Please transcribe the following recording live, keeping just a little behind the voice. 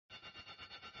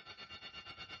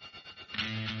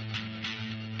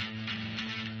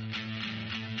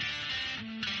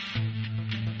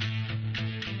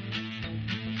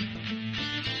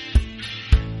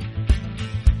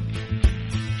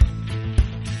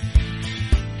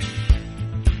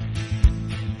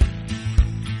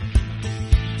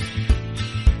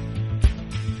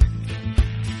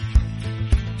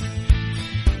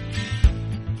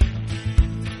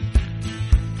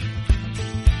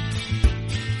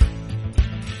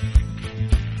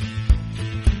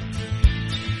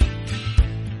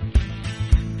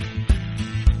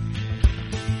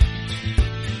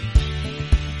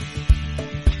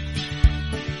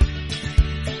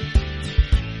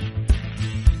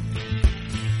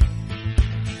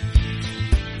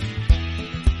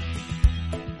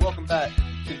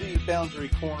Boundary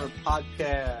Corner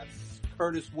podcast.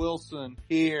 Curtis Wilson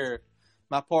here.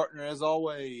 My partner, as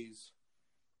always,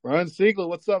 Ryan Siegler.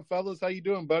 What's up, fellas? How you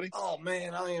doing, buddy? Oh,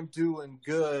 man, I am doing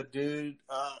good, dude.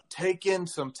 Taking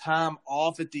some time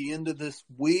off at the end of this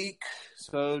week,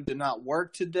 so did not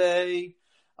work today.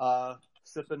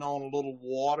 Sipping on a little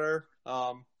water.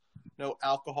 No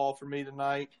alcohol for me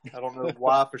tonight. I don't know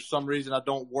why. For some reason, I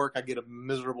don't work. I get a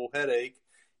miserable headache,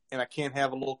 and I can't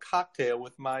have a little cocktail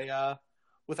with my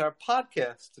with our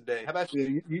podcast today. How about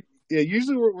you? Yeah,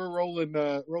 usually we're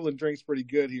rolling drinks pretty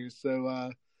good here.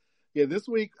 So, this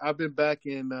week I've been back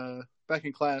in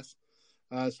class.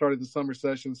 Started the summer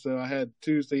session, so I had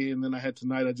Tuesday and then I had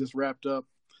tonight. I just wrapped up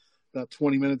about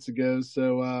 20 minutes ago.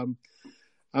 So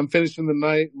I'm finishing the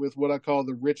night with what I call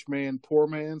the rich man, poor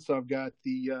man. So I've got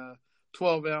the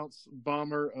 12-ounce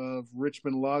bomber of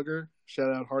Richmond Lager,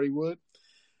 shout out Hardywood.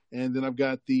 And then I've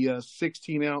got the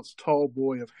 16-ounce tall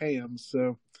boy of Hams.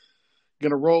 So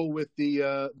gonna roll with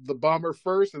the bomber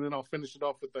first, and then I'll finish it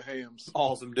off with the Hams.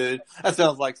 Awesome, dude. That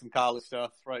sounds like some college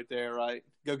stuff right there, right?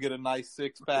 Go get a nice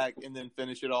 6-pack and then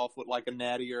finish it off with like a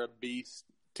Natty or a Beast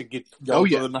to get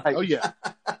going for the night. Oh yeah.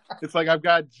 It's like I've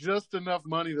got just enough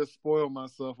money to spoil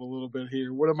myself a little bit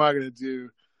here. What am I gonna do?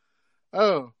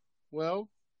 Oh, well,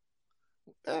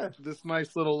 this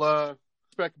nice little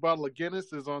spec bottle of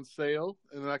Guinness is on sale,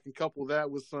 and I can couple that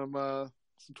with some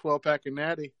 12-pack of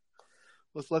Natty.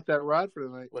 Let's let that ride for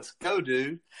tonight. Let's go,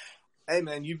 dude. Hey,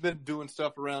 man, you've been doing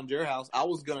stuff around your house. I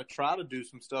was going to try to do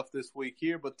some stuff this week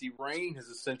here, but the rain has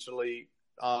essentially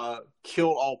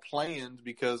killed all plans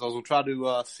because I was going to try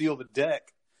to seal the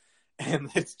deck, and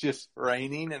it's just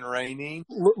raining and raining.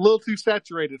 A little too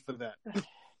saturated for that.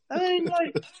 I mean,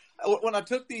 like, when I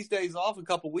took these days off a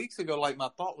couple weeks ago, like, my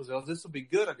thought was, oh, this will be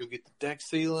good. I could get the deck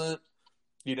sealant,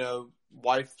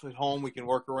 wife at home, we can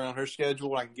work around her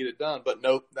schedule, I can get it done. But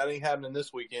nope, that ain't happening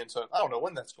this weekend. So I don't know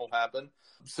when that's going to happen.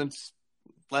 Since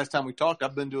last time we talked,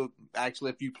 I've been to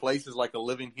actually a few places like a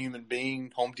Living Human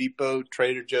Being, Home Depot,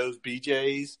 Trader Joe's,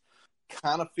 BJ's,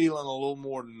 kind of feeling a little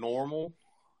more normal.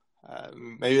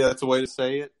 Maybe that's a way to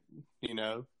say it.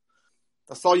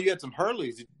 I saw you had some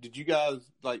Hurleys. Did you guys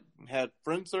had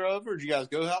friends there over? Did you guys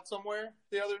go out somewhere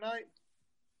the other night?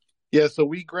 Yeah, so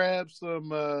we grabbed some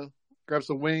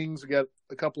wings. We got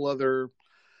a couple other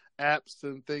apps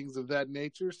and things of that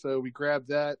nature. So we grabbed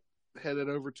that, headed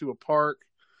over to a park,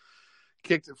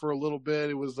 kicked it for a little bit.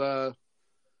 It was the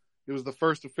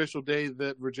first official day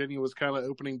that Virginia was kind of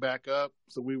opening back up.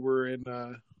 So we were in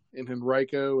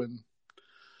Henrico and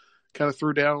kind of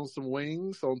threw down some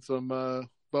wings on some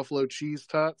buffalo cheese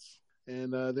tots,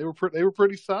 and they were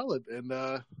pretty solid. And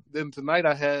then tonight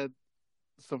I had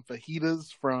some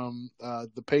fajitas from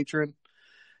the Patron.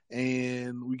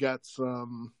 And we got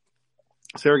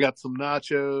Sarah got some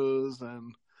nachos,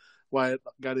 and Wyatt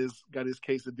got his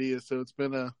quesadilla. So it's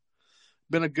been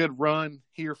a good run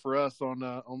here for us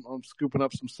on scooping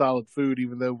up some solid food,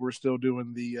 even though we're still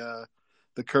doing the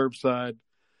curbside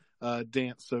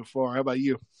dance so far. How about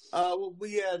you? Well,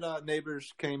 we had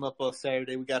neighbors came up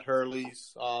Saturday. We got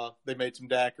Hurleys. They made some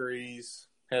daiquiris,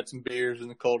 had some beers in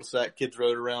the cul-de-sac. Kids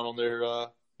rode around on their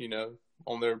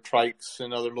on their trikes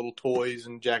and other little toys,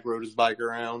 and Jack rode his bike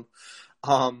around.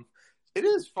 It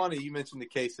is funny you mentioned the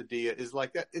quesadilla is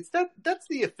like that. That's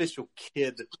the official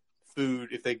kid food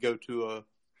if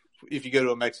you go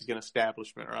to a Mexican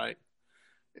establishment, right?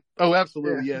 Oh,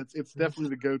 absolutely. Yeah, it's definitely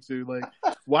the go-to.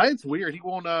 Like, Wyatt's weird.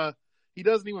 He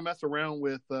doesn't even mess around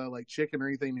with like chicken or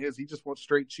anything. He just wants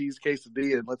straight cheese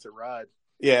quesadilla and lets it ride.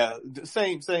 Yeah,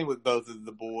 same with both of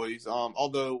the boys.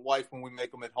 Although wife, when we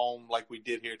make them at home, like we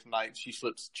did here tonight, she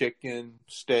slips chicken,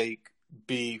 steak,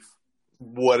 beef,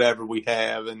 whatever we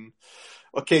have, and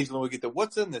occasionally we get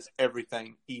what's in this?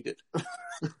 Everything. Eat it.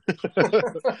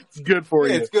 It's good for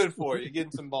you. It's good for you. You're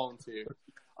getting some bones here.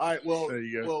 All right.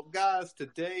 Well, guys,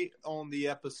 today on the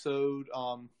episode,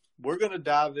 we're going to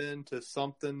dive into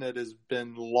something that has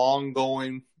been long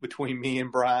going between me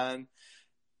and Brian,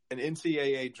 an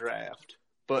NCAA draft.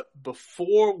 But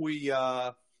before we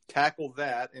tackle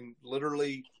that, and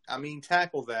literally, I mean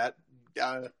tackle that,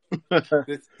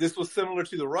 this was similar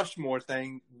to the Rushmore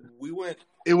thing.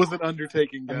 It was an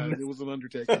undertaking, guys. It was an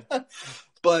undertaking.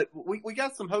 But we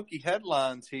got some hokey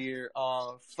headlines here.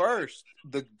 First,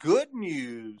 the good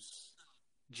news.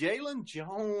 Jalen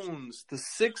Jones, the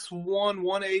 6'1",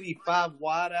 185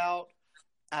 wideout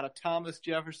out of Thomas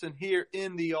Jefferson here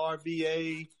in the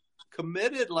RVA,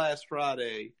 committed last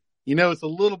Friday. It's a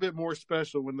little bit more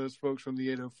special when those folks from the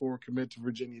 804 commit to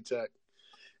Virginia Tech.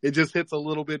 It just hits a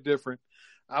little bit different.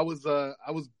 I was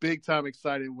big time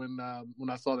excited when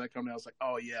I saw that coming out. I was like,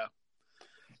 oh yeah.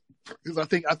 because I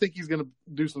think he's going to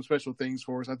do some special things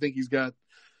for us. I think he's got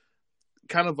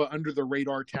kind of an under the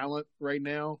radar talent right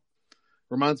now.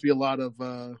 Reminds me a lot of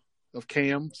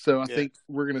Cam. So I think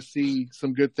we're going to see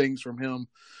some good things from him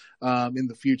in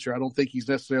the future. I don't think he's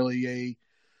necessarily a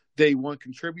day one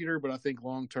contributor, but I think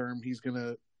long term he's going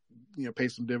to pay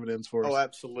some dividends for us. Oh,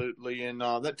 absolutely. And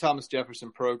that Thomas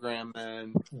Jefferson program,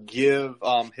 and give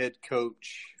head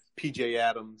coach PJ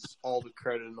Adams all the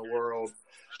credit in the world.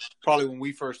 Probably when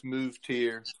we first moved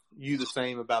here,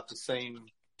 about the same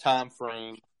time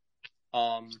frame.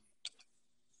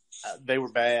 They were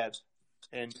bad,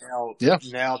 and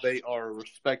now they are a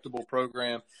respectable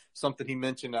program. Something he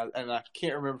mentioned, and I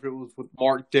can't remember if it was with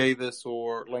Mark Davis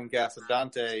or Lane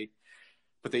Gassadante,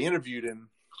 but they interviewed him,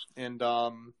 and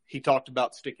he talked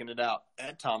about sticking it out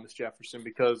at Thomas Jefferson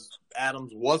because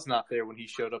Adams was not there when he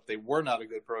showed up. They were not a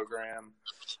good program.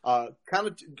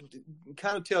 Kind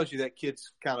of tells you that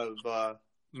kid's kind of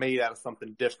made out of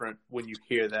something different when you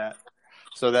hear that.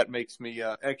 So that makes me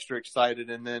extra excited.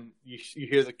 And then you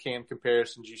hear the Cam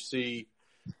comparisons. You see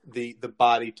the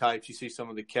body types. You see some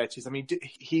of the catches. I mean,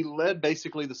 he led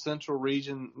basically the Central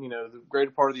region, the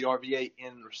greater part of the RVA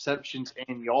in receptions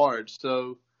and yards.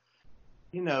 So,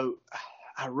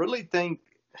 I really think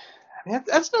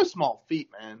that's no small feat,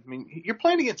 man. I mean, you're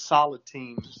playing against solid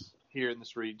teams here in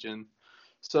this region.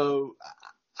 So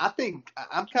I think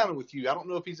I'm kind of with you. I don't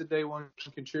know if he's a day one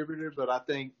contributor, but I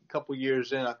think a couple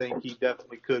years in, I think he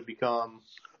definitely could become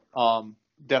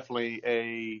definitely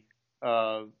a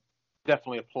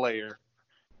player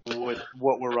with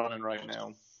what we're running right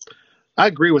now. I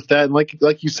agree with that. And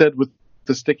like you said, with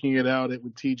the sticking it out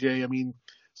with TJ, I mean,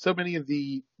 so many of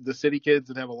the city kids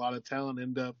that have a lot of talent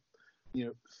end up,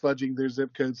 fudging their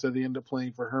zip code, so they end up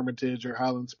playing for Hermitage or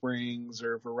Highland Springs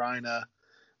or Varina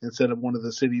instead of one of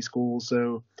the city schools.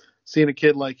 So seeing a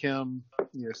kid like him,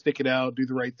 stick it out, do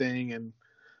the right thing, and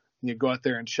go out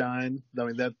there and shine. I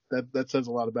mean, that says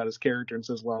a lot about his character and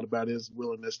says a lot about his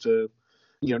willingness to,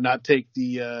 not take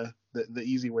the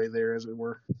easy way there, as it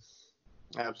were.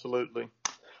 Absolutely.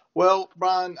 Well,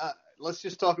 Brian, let's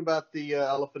just talk about the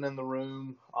elephant in the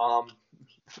room.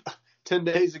 10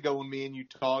 days ago when me and you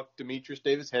talked, Demetrius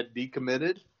Davis had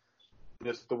decommitted.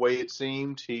 Just the way it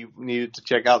seemed, he needed to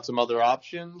check out some other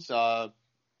options. Said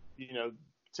he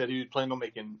was planning on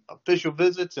making official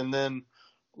visits, and then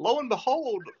lo and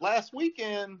behold, last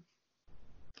weekend,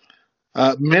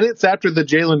 minutes after the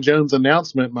Jalen Jones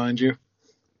announcement, mind you,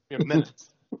 minutes.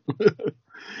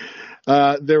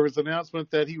 There was an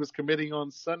announcement that he was committing on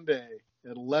Sunday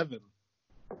at 11,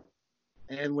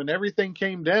 and when everything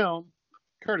came down,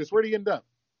 Curtis, where did he end up?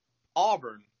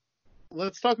 Auburn.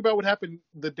 Let's talk about what happened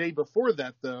the day before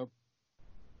that, though.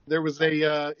 There was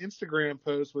a Instagram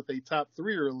post with a top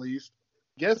 3 released.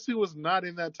 Guess who was not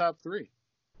in that top 3?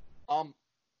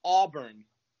 Auburn.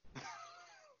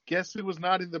 Guess who was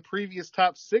not in the previous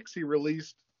top 6 he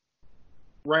released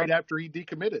right after he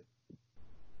decommitted?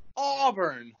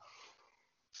 Auburn.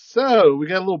 So we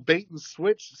got a little bait and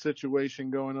switch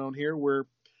situation going on here where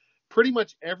pretty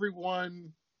much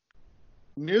everyone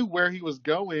knew where he was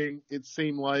going, it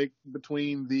seemed like,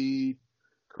 between the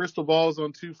crystal balls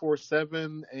on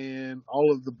 247 and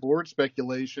all of the board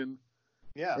speculation.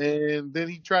 Yeah. And then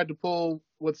he tried to pull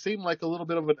what seemed like a little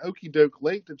bit of an okie doke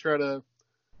late to try to,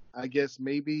 I guess,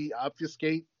 maybe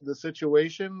obfuscate the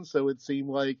situation. So it seemed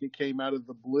like it came out of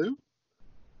the blue.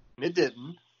 It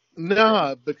didn't.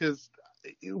 Nah, because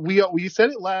we said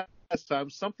it last time.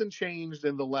 Something changed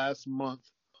in the last month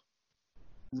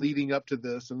leading up to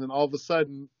this, and then all of a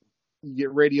sudden you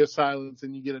get radio silence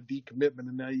and you get a decommitment,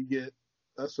 and now you get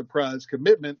a surprise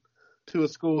commitment to a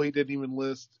school he didn't even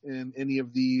list in any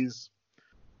of these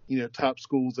top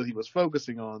schools that he was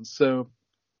focusing on. So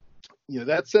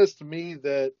that says to me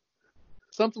that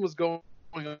something was going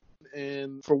on,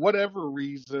 and for whatever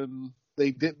reason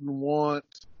they didn't want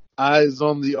eyes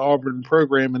on the Auburn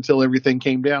program until everything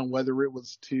came down, whether it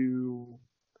was to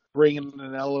bring in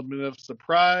an element of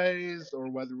surprise or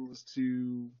whether it was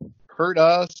to hurt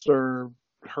us or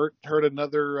hurt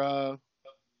another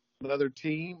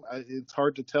team. It's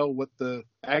hard to tell what the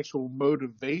actual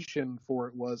motivation for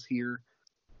it was here.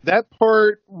 That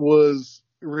part was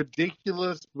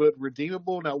ridiculous but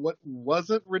redeemable. Now, what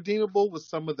wasn't redeemable was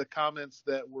some of the comments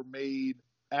that were made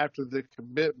after the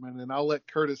commitment, and I'll let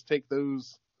Curtis take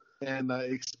those and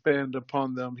expand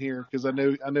upon them here, because I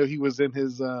know he was in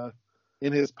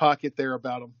his pocket there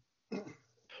about him.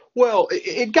 Well,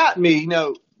 it got me,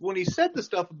 when he said the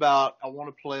stuff about, I want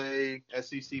to play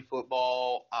SEC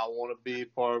football, I want to be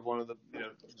part of one of the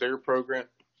bigger programs.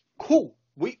 Cool.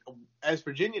 We, as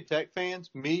Virginia Tech fans,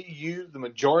 me, you, the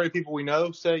majority of people we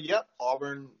know say, yep,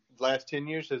 Auburn's last 10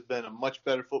 years has been a much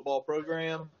better football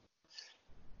program.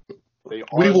 They are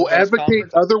We will the best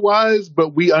advocate conference. otherwise, but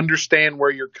we understand where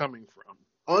you're coming from.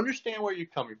 Understand where you're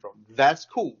coming from. That's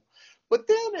cool. But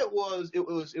then it was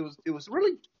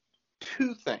really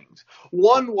two things.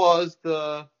 One was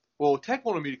Tech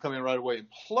wanted me to come in right away and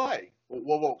play.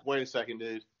 Whoa, wait a second,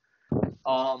 dude.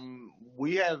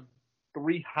 We have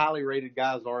 3 highly rated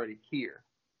guys already here.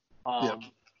 Yeah.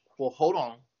 Well, hold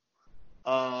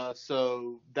on.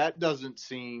 So that doesn't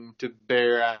seem to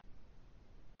bear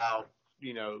out,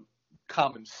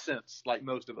 common sense like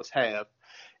most of us have.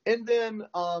 And then,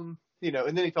 and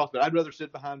then he talked about I'd rather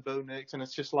sit behind Bo Nix, and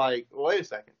it's just like, wait a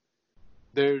second.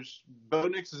 Bo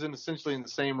Nix is essentially in the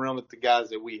same realm with the guys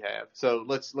that we have. So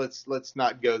let's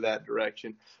not go that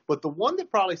direction. But the one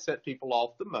that probably set people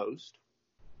off the most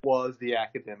was the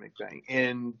academic thing.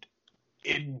 And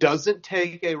it doesn't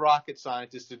take a rocket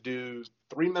scientist to do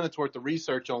 3 minutes worth of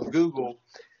research on Google.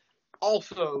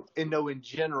 Also, and know in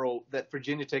general that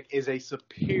Virginia Tech is a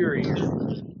superior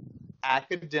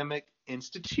academic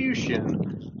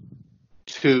institution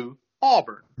to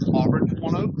Auburn. Auburn's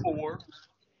 104.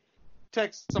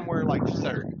 Tech's somewhere like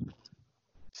 30.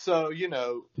 So,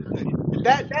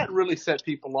 that really set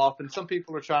people off. And some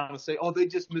people are trying to say, oh, they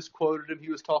just misquoted him. He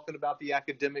was talking about the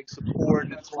academic support.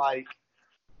 And it's like,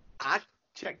 I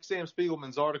checked Sam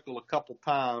Spiegelman's article a couple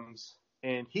times,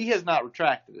 and he has not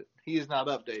retracted it. He has not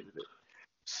updated it.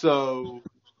 So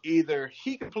either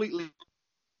he completely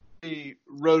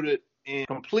wrote it in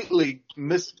completely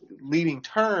misleading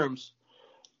terms,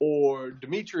 or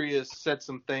Demetrius said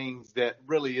some things that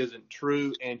really isn't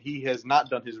true, and he has not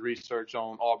done his research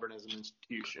on Auburn as an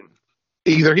institution.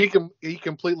 Either he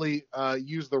completely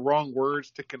used the wrong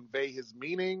words to convey his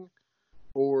meaning,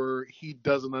 or he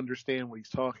doesn't understand what he's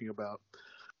talking about.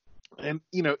 And,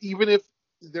 even if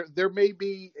there may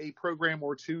be a program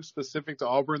or two specific to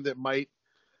Auburn that might,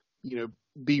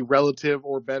 be relative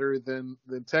or better than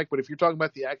Tech. But if you're talking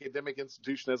about the academic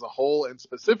institution as a whole, and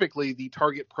specifically the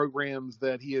target programs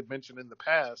that he had mentioned in the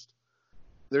past,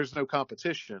 there's no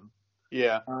competition.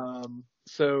 Yeah.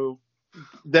 So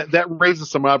that raises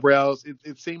some eyebrows.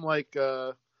 It seemed like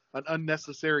an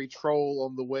unnecessary troll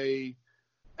on the way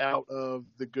out of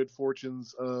the good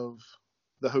fortunes of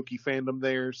the Hokie fandom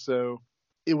there. So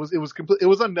it was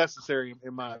unnecessary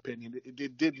in my opinion.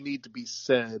 It didn't need to be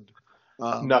said.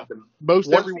 Nothing.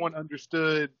 Everyone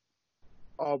understood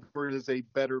Auburn is a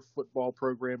better football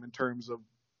program in terms of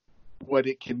what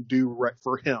it can do right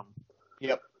for him.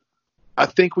 Yep. I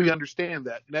think we understand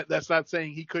that. That's not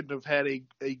saying he couldn't have had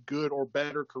a good or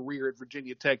better career at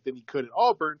Virginia Tech than he could at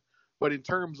Auburn, but in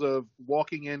terms of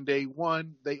walking in day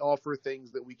one, they offer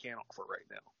things that we can't offer right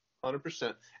now.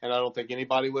 100%. And I don't think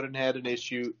anybody would have had an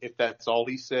issue if that's all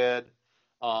he said.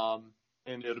 And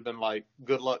it would have been like,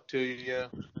 good luck to you.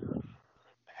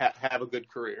 Have a good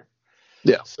career.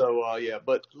 Yeah. So,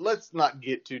 but let's not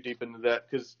get too deep into that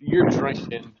because you're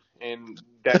drinking, and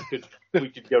we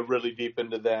could go really deep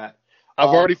into that. I've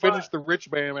already finished the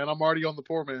rich man, man. I'm already on the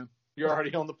poor man. You're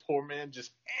already on the poor man,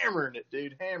 just hammering it,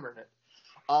 dude, hammering it.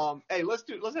 Hey, let's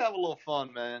have a little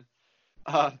fun, man.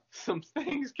 Some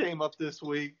things came up this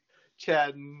week,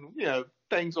 chatting,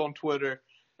 things on Twitter,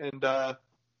 and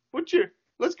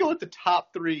let's go with the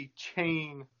top 3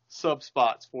 chain sub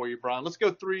spots for you, Brian. Let's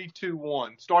go 3, 2,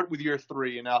 1. Start with your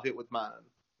 3, and I'll hit with mine.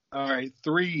 All right,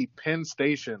 3, Penn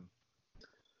Station.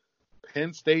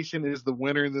 Penn Station is the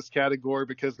winner in this category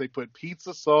because they put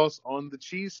pizza sauce on the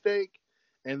cheesesteak,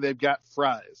 and they've got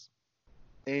fries.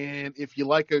 And if you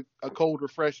like a cold,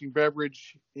 refreshing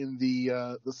beverage in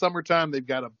the summertime, they've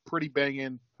got a pretty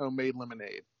banging homemade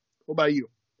lemonade. What about you?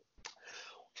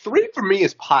 3 for me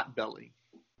is Potbelly.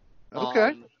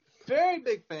 Okay. Very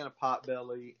big fan of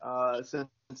Potbelly since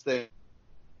they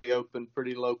opened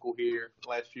pretty local here the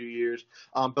last few years.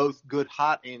 Both good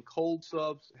hot and cold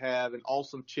subs have an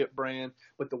awesome chip brand.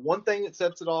 But the one thing that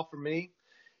sets it off for me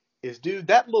is, dude,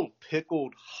 that little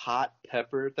pickled hot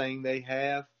pepper thing they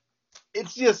have,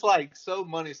 it's just like so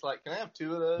money. It's like, can I have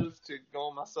 2 of those to go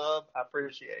on my sub? I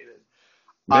appreciate it.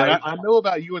 Man, I know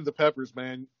about you and the peppers,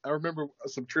 man. I remember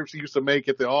some trips you used to make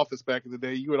at the office back in the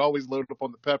day. You would always load up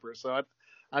on the peppers. So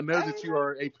I know that you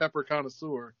are a pepper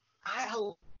connoisseur. I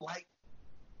like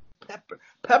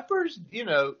peppers, dude,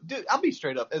 I'll be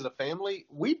straight up. As a family,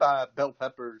 we buy bell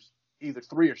peppers either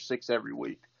 3 or 6 every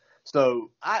week. So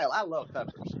I love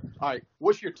peppers. All right,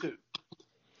 what's your 2?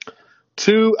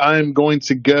 2, I'm going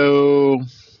to go.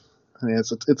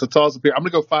 It's a toss up here. I'm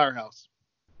going to go Firehouse.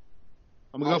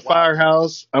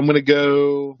 Firehouse. I'm going to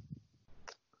go.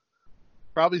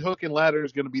 Probably Hook and Ladder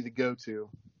is going to be the go-to.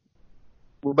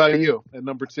 What about you at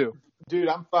number 2? Dude,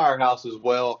 I'm Firehouse as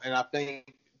well, and I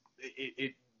think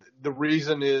the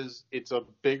reason is it's a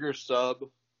bigger sub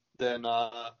than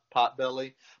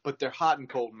Potbelly, but they're hot and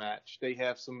cold match. They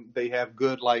have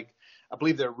good, like, I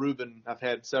believe they're Reuben. I've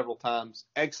had several times.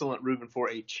 Excellent Reuben for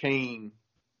a chain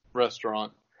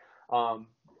restaurant.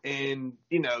 And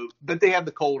but they have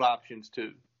the cold options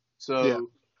too. So Yeah.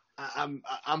 I'm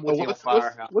with you on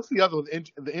Firehouse. What's the other one?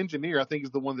 The Engineer, I think,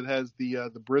 is the one that has the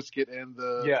brisket and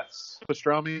the Yes,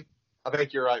 pastrami. I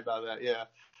think you're right about that. Yeah,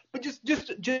 but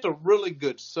just a really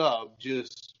good sub.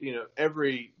 Just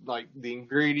every, like, the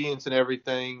ingredients and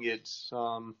everything. It's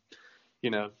they're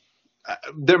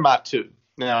my two.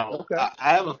 Now, Okay.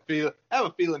 I have a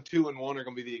feeling 2 and 1 are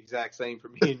going to be the exact same for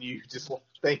me and you. Just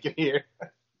thinking here.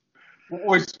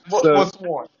 What's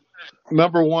one?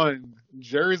 Number 1,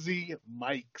 Jersey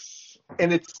Mike's.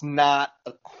 And it's not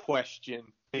a question.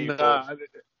 People. Nah,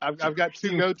 I've got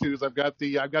 2 go-tos. I've got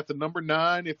the number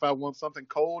 9 if I want something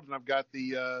cold, and I've got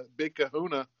the Big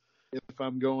Kahuna if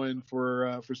I'm going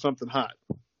for something hot.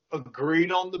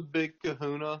 Agreed on the Big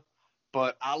Kahuna,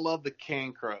 but I love the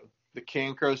Can Crow. The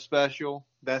Can Crow special.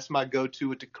 That's my go-to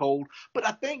with the cold. But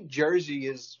I think Jersey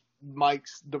is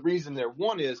Mike's. The reason they're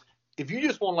one is if you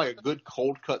just want like a good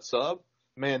cold cut sub,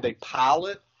 man, they pile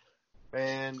it,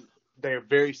 and they're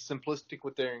very simplistic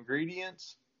with their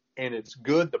ingredients, and it's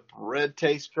good. The bread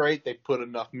tastes great. They put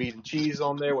enough meat and cheese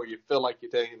on there where you feel like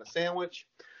you're taking a sandwich.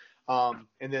 And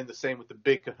then the same with the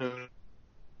Big Kahuna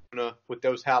with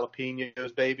those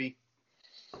jalapenos, baby.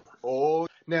 Oh,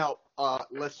 now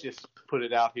let's just put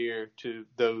it out here to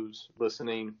those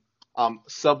listening.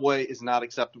 Subway is not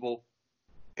acceptable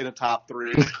in a top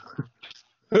 3.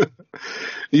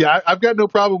 Yeah, I've got no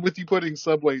problem with you putting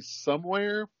Subway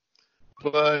somewhere,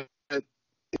 but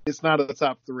it's not a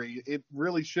top 3. It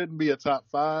really shouldn't be a top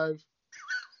 5.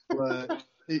 But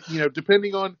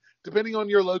depending on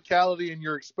your locality and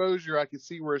your exposure, I can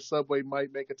see where a Subway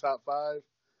might make a top 5.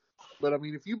 But I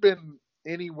mean, if you've been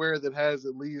anywhere that has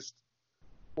at least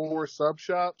 4 sub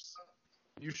shops,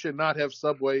 you should not have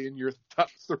Subway in your top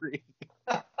 3.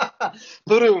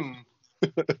 Boom.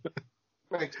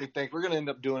 Makes me think we're going to end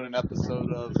up doing an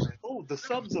episode of the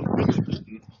subs of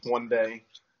Richmond one day.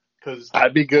 Cause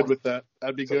I'd be good with that.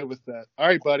 All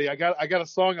right, buddy. I got a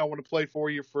song I want to play for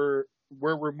you for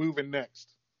where we're moving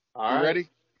next. All right. Ready?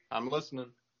 I'm listening.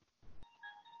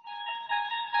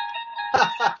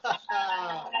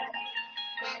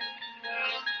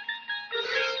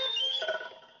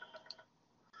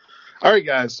 All right,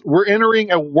 guys. We're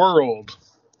entering a world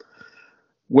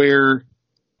where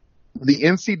the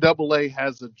NCAA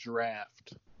has a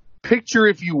draft. Picture,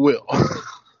 if you will.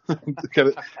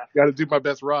 Got to do my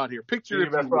best Rod here. Picture,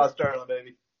 if you will. Rod Sterling,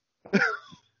 baby.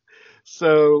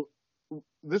 So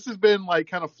this has been like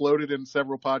kind of floated in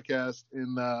several podcasts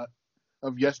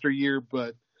of yesteryear,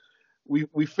 but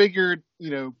we figured,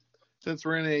 since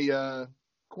we're in a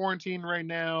quarantine right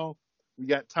now, we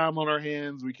got time on our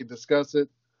hands, we can discuss it.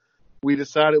 We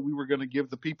decided we were going to give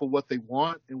the people what they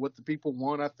want, and what the people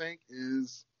want, I think,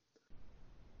 is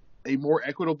a more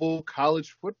equitable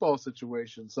college football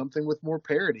situation, something with more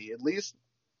parity, at least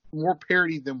more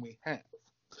parity than we have.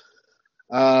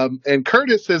 And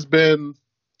Curtis has been,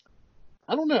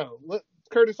 I don't know,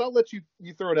 Curtis, I'll let you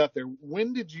throw it out there.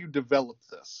 When did you develop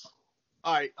this?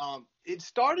 All right. It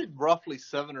started roughly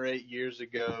 7 or 8 years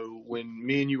ago when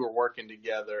me and you were working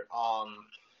together.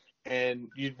 And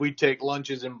we'd take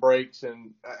lunches and breaks,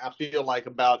 and I feel like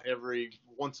about every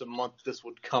once a month this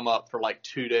would come up for like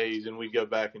 2 days, and we'd go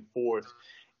back and forth.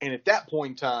 And at that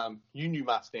point in time, you knew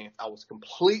my stance. I was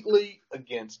completely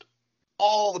against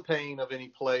all the pain of any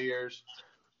players.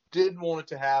 Didn't want it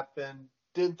to happen.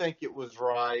 Didn't think it was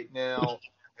right. Now,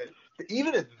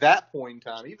 even at that point in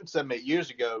time, even 7, 8 years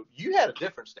ago, you had a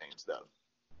different stance, though.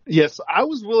 Yes, I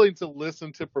was willing to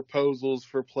listen to proposals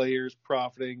for players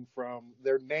profiting from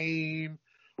their name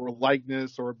or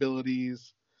likeness or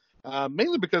abilities,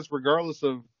 mainly because regardless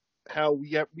of how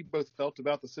we both felt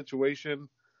about the situation,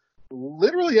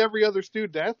 literally every other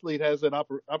student athlete has an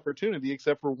opportunity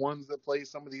except for ones that play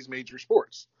some of these major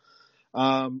sports.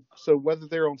 So whether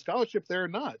they're on scholarship there or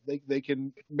not, they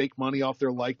can make money off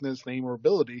their likeness, name, or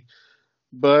ability.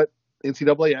 But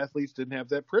NCAA athletes didn't have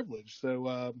that privilege.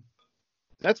 So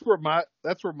that's where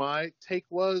my take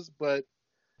was. But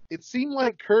it seemed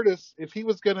like Curtis, if he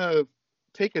was going to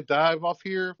take a dive off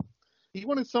here, he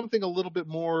wanted something a little bit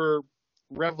more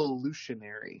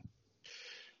revolutionary.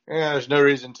 Yeah, there's no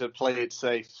reason to play it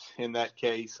safe in that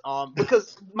case.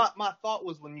 Because my thought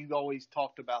was when you always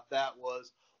talked about that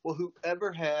was, well,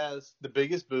 whoever has the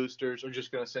biggest boosters are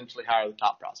just going to essentially hire the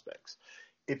top prospects.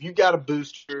 If you got a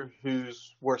booster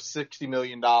who's worth $60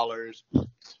 million,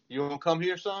 you want to come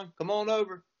here, son? Come on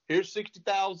over. Here's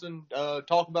 60,000.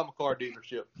 Talk about my car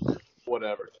dealership,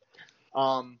 whatever.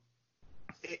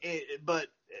 But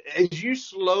as you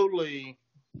slowly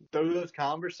through those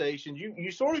conversations,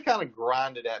 you sort of kind of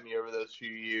grinded at me over those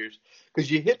few years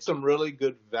because you hit some really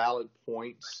good valid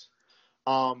points.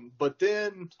 But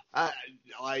then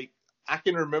I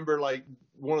can remember like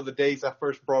one of the days I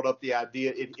first brought up the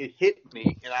idea, it hit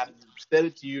me, and I said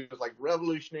it to you. It was like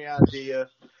revolutionary idea.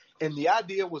 And the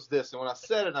idea was this. And when I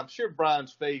said it, I'm sure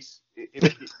Brian's face,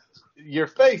 your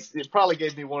face, it probably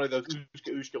gave me one of those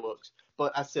ooshka looks.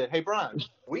 But I said, hey, Brian,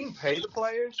 we can pay the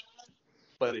players,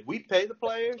 but if we pay the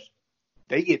players,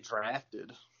 they get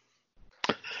drafted.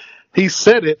 He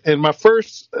said it, and my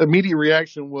first immediate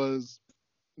reaction was,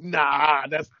 nah,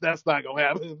 that's not going to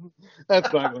happen.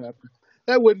 That's not going to happen.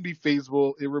 That wouldn't be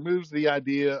feasible. It removes the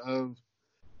idea of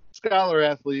scholar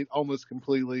athlete almost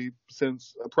completely,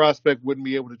 since a prospect wouldn't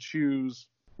be able to choose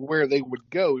where they would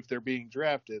go if they're being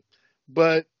drafted.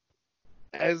 But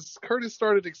as Curtis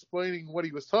started explaining what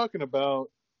he was talking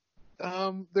about,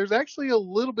 there's actually a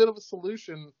little bit of a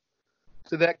solution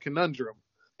to that conundrum.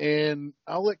 And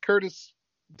I'll let Curtis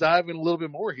dive in a little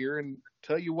bit more here and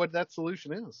tell you what that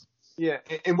solution is. Yeah,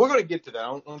 and we're going to get to that. I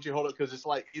don't want you to hold it because it's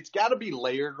like it's got to be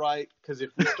layered right. Because if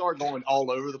we start going all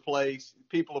over the place,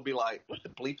 people will be like, "What the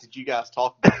bleep did you guys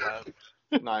talk about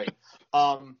last night?"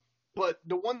 But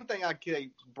the one thing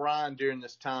Brian during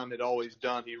this time had always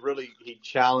done, he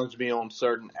challenged me on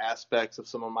certain aspects of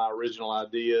some of my original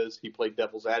ideas. He played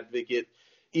devil's advocate,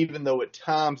 even though at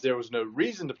times there was no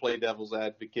reason to play devil's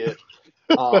advocate.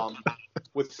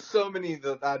 With so many of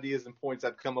the ideas and points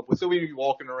I'd come up with. So we'd be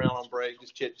walking around on break,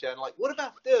 just chit-chatting, like, what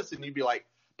about this? And you'd be like,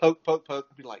 poke, poke, poke.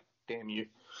 I'd be like, damn you.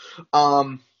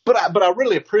 But I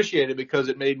really appreciate it because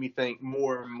it made me think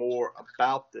more and more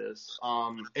about this.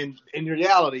 And in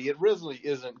reality, it really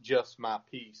isn't just my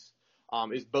piece.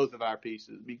 It's both of our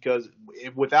pieces because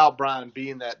without Brian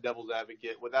being that devil's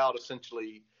advocate, without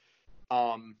essentially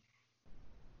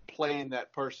playing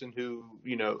that person who,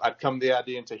 I'd come to the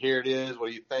idea and say, here it is. What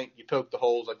do you think? You poke the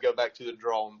holes. I'd go back to the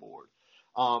drawing board.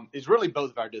 It's really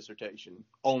both of our dissertation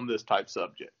on this type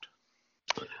subject.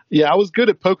 Yeah, I was good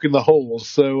at poking the holes.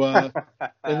 So, and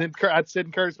then I'd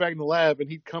send Curtis back in the lab and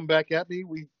he'd come back at me.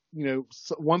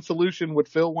 One solution would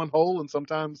fill one hole and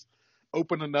sometimes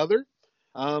open another.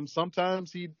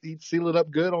 Sometimes he'd seal it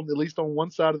up good at least on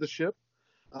one side of the ship.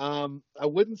 I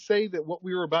wouldn't say that what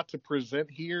we were about to present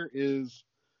here is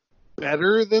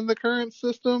better than the current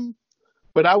system,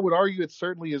 but I would argue it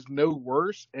certainly is no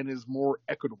worse and is more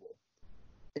equitable.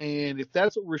 And if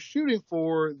that's what we're shooting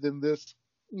for, then this,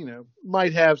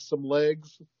 might have some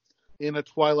legs in a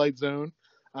Twilight Zone.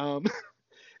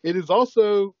 It is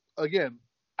also, again,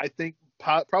 I think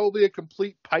probably a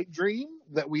complete pipe dream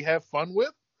that we have fun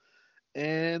with.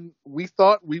 And we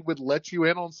thought we would let you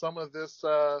in on some of this,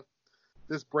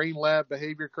 this brain lab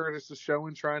behavior Curtis is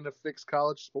showing trying to fix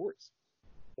college sports.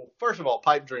 Well, first of all,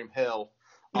 pipe dream hell.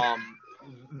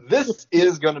 This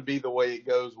is going to be the way it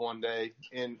goes one day,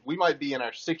 and we might be in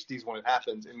our 60s when it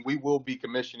happens, and we will be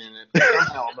commissioning it.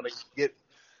 Somehow I'm going to get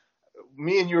 –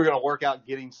 me and you are going to work out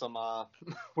getting some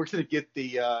we're going to get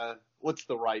the what's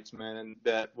the rights, man,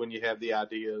 that when you have the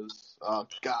ideas.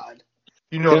 God.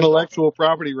 Intellectual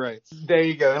property rights. There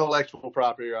you go, intellectual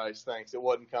property rights. Thanks. It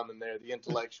wasn't coming there. The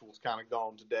intellectual's kind of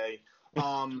gone today.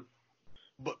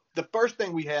 But the first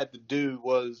thing we had to do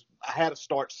was I had to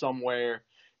start somewhere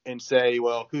and say,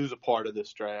 well, who's a part of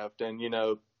this draft? And,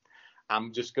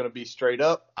 I'm just going to be straight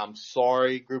up. I'm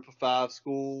sorry, Group of Five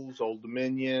schools, Old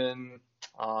Dominion,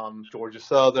 Georgia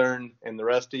Southern, and the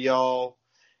rest of y'all,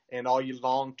 and all you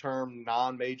long-term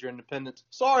non-major independents.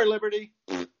 Sorry, Liberty.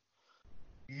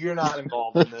 You're not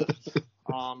involved in this.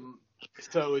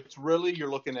 So it's really you're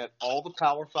looking at all the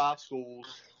Power Five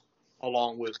schools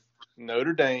along with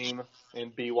Notre Dame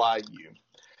and BYU.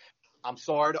 I'm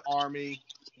sorry to Army.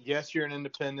 Yes, you're an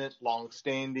independent,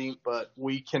 long-standing, but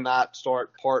we cannot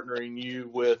start partnering you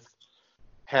with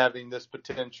having this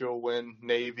potential when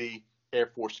Navy, Air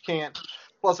Force can't.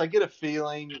 Plus, I get a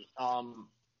feeling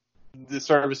the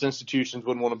service institutions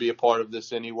wouldn't want to be a part of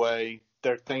this anyway.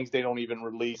 There are things they don't even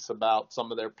release about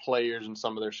some of their players and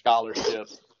some of their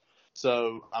scholarships.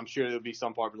 So I'm sure there'll be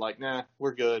some part like, nah,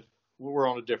 we're good. We're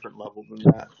on a different level than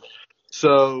that.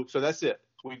 So that's it.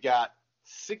 We got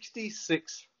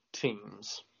 66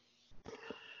 teams.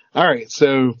 All right.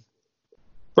 So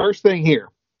first thing here,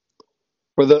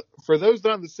 for those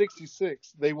down to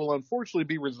 66, they will unfortunately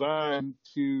be resigned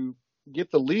to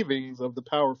get the leavings of the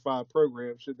Power Five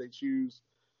program should they choose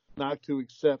not to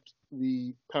accept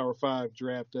the Power Five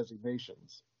draft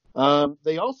designations.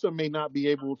 They also may not be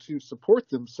able to support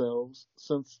themselves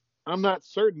since I'm not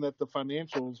certain that the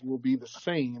financials will be the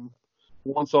same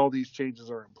once all these changes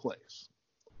are in place.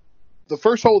 The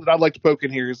first hole that I'd like to poke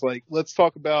in here is let's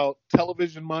talk about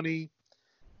television money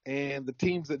and the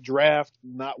teams that draft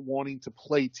not wanting to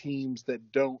play teams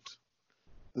that don't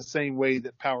the same way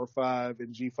that Power 5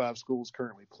 and G5 schools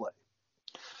currently play.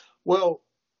 Well,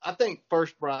 I think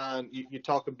first, Brian, you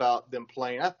talk about them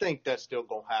playing. I think that's still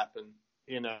going to happen.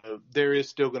 There is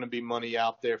still going to be money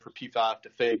out there for P5 to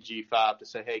fade G5 to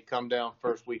say, hey, come down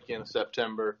first weekend of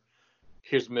September.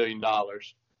 Here's $1 million.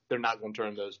 They're not going to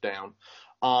turn those down.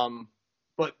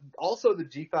 But also the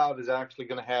G5 is actually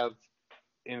going to have,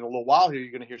 in a little while here,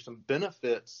 you're going to hear some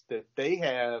benefits that they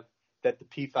have that the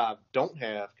P5 don't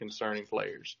have concerning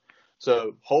players.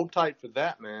 So hold tight for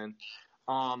that, man.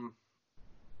 The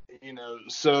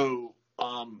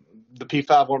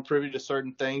P5 aren't privy to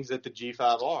certain things that the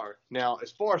G5 are. Now,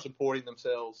 as far as supporting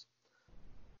themselves,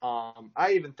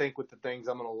 I even think with the things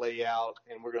I'm going to lay out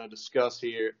and we're going to discuss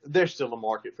here, there's still a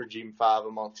market for G5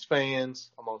 amongst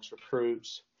fans, amongst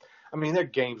recruits. I mean, their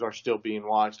games are still being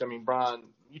watched. I mean, Brian,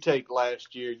 you take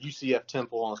last year, UCF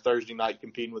Temple on a Thursday night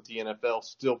competing with the NFL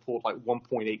still pulled like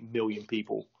 1.8 million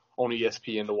people on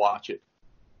ESPN to watch it.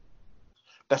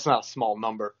 That's not a small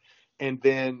number. And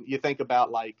then you think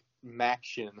about like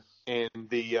Maction and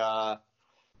the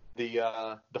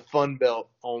Fun Belt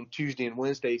on Tuesday and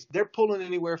Wednesdays. They're pulling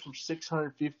anywhere from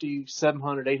 650,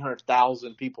 700,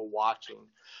 800,000 people watching.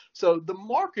 So the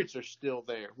markets are still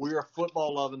there. We're a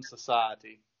football-loving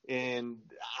society, and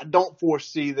I don't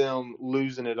foresee them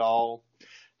losing it all.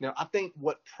 Now, I think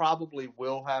what probably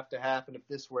will have to happen if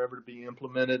this were ever to be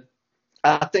implemented,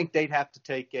 I think they'd have to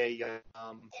take a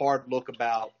hard look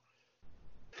about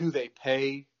who they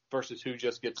pay versus who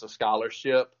just gets a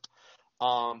scholarship.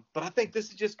 But I think this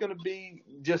is just going to be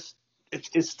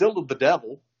it's still the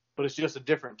devil, but it's just a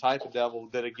different type of devil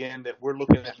that we're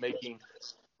looking at making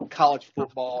college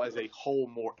football as a whole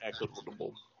more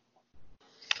equitable.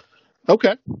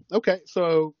 Okay.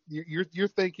 So you're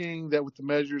thinking that with the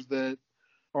measures that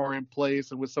are in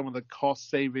place and with some of the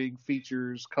cost-saving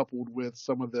features coupled with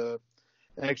some of the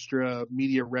extra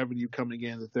media revenue coming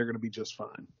in, that they're going to be just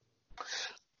fine.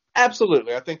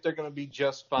 Absolutely. I think they're going to be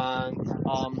just fine.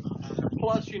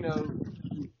 Plus,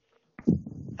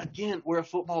 again, we're a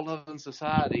football-loving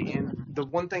society, and the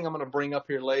one thing I'm going to bring up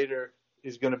here later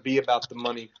is going to be about the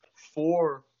money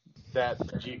for that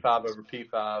G5 over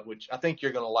P5, which I think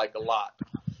you're going to like a lot.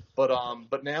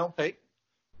 But now, hey,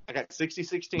 I got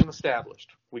 66 team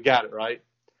established. We got it, right?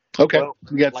 Okay, well,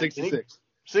 we got 66.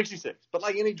 66. But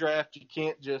like any draft, you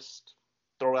can't just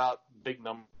throw out big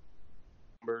numbers,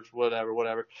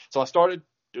 whatever. So I started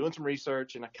doing some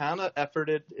research, and I kind of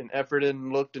efforted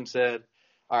and looked and said,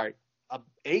 all right,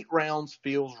 8 rounds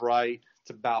feels right. It's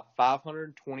about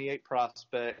 528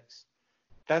 prospects.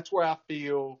 That's where I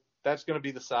feel that's going to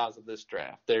be the size of this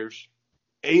draft. There's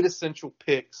 8 essential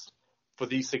picks for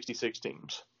these 66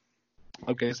 teams.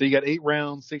 Okay, so you got 8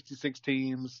 rounds, 66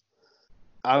 teams.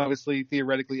 Obviously,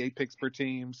 theoretically, 8 picks per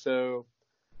team. So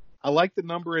I like the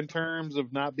number in terms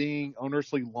of not being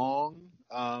onerously long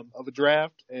of a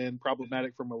draft and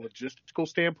problematic from a logistical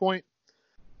standpoint.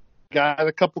 Got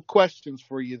a couple questions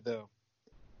for you, though.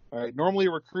 All right, normally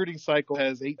a recruiting cycle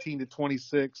has 18 to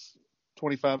 26,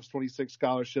 25 to 26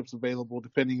 scholarships available,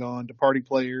 depending on departing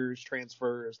players,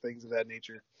 transfers, things of that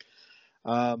nature.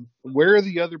 Where are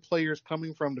the other players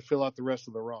coming from to fill out the rest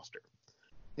of the roster?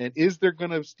 And is there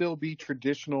going to still be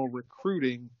traditional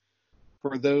recruiting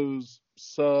for those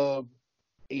sub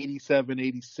 87,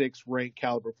 86 ranked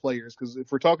caliber players? Because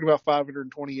if we're talking about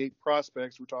 528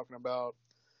 prospects, we're talking about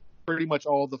pretty much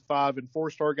all the 5- and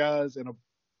 4-star guys and a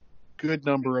good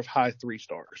number of high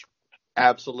 3-stars.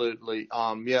 Absolutely.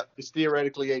 It's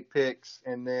theoretically 8 picks,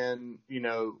 and then,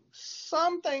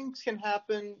 some things can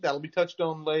happen that'll be touched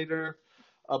on later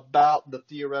about the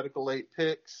theoretical 8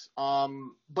 picks.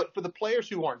 But for the players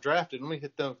who aren't drafted, let me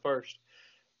hit them first.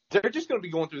 They're just going to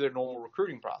be going through their normal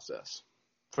recruiting process.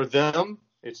 For them,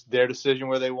 it's their decision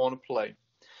where they want to play.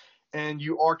 And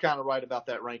you are kind of right about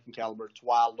that ranking caliber. It's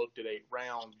why I looked at 8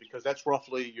 rounds, because that's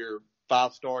roughly your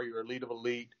 5-star, your elite of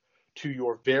elite, to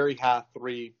your very high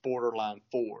 3, borderline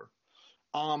 4.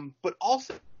 But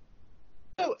also,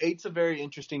 8's a very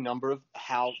interesting number of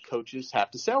how coaches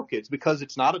have to sell kids, because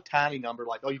it's not a tiny number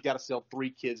like, oh, you've got to sell 3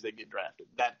 kids that get drafted.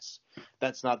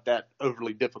 That's not that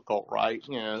overly difficult, right?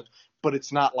 But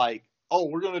it's not like, oh,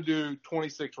 we're going to do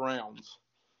 26 rounds.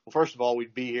 Well, first of all,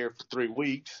 we'd be here for 3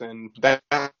 weeks, and that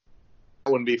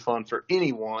wouldn't be fun for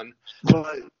anyone.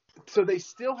 But so they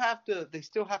still have to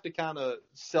kind of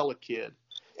sell a kid.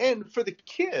 And for the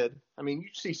kid, I mean, you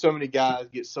see so many guys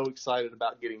get so excited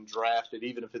about getting drafted,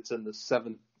 even if it's in the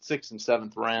 7th, 6th and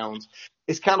 7th rounds.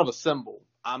 It's kind of a symbol.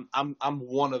 I'm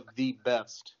one of the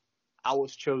best. I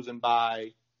was chosen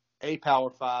by a Power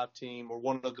 5 team or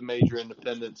one of the major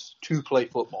independents to play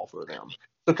football for them.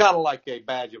 So kind of like a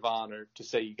badge of honor to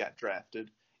say you got drafted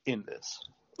in this.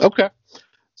 Okay.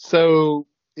 So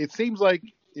it seems like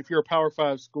if you're a Power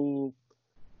 5 school,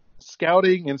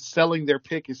 scouting and selling their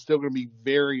pick is still going to be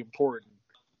very important.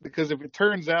 Because if it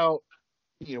turns out,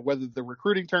 whether the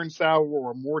recruiting turns sour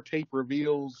or more tape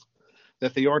reveals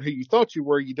that they aren't who you thought you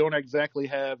were, you don't exactly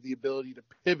have the ability to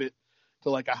pivot to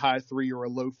like a high 3 or a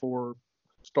low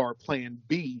 4-star plan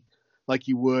B like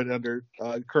you would under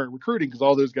current recruiting, because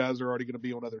all those guys are already going to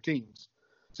be on other teams.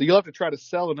 So you'll have to try to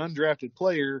sell an undrafted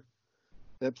player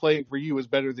that playing for you is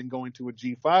better than going to a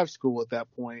G5 school at that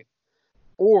point,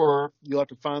 or you'll have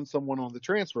to find someone on the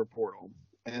transfer portal.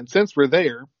 And since we're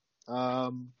there,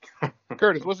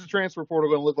 Curtis, what's the transfer portal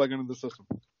going to look like under the system?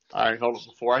 All right, hold on.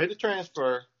 Before I hit the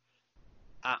transfer,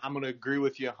 I'm going to agree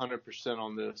with you 100%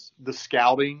 on this. The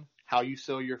scouting, how you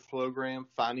sell your program,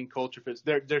 finding culture fits,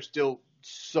 they're still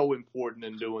so important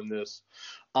in doing this.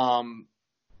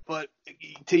 But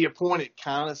to your point, it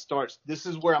kind of starts – this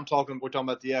is where we're talking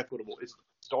about the equitable. It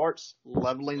starts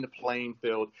leveling the playing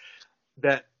field.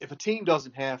 That if a team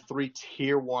doesn't have 3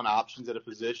 tier 1 options at a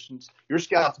positions, your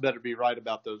scouts better be right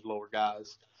about those lower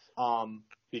guys,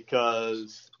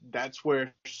 because that's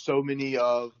where so many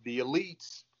of the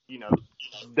elites,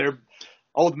 the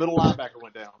middle linebacker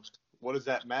went down. What does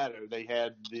that matter? They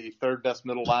had the 3rd best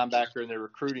middle linebacker in their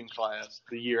recruiting class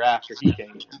the year after he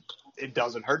came in. It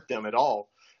doesn't hurt them at all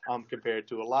compared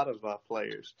to a lot of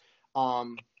players.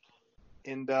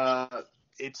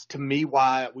 It's to me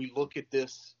why we look at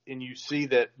this and you see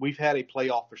that we've had a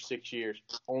playoff for 6 years.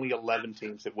 Only 11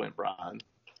 teams have went, Brian.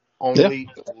 Only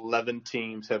 11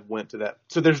 teams have went to that.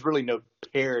 So there's really no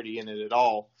parity in it at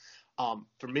all.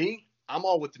 For me, I'm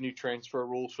all with the new transfer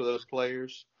rules for those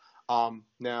players.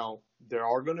 Now, there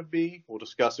are going to be, we'll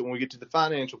discuss it when we get to the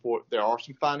financial part, there are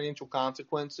some financial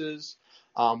consequences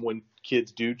when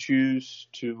kids do choose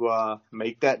to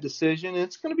make that decision.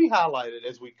 It's going to be highlighted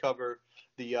as we cover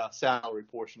the salary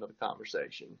portion of the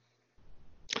conversation.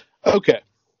 Okay.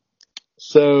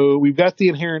 So we've got the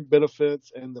inherent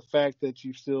benefits and the fact that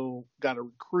you've still got to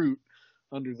recruit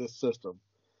under this system.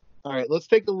 All right, let's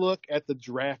take a look at the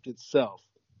draft itself.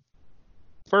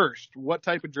 First, what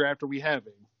type of draft are we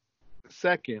having?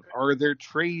 Second, are there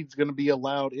trades going to be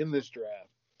allowed in this draft?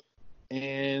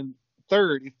 And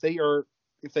third, if they are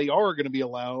going to be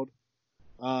allowed,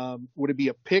 would it be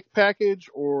a pick package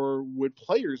or would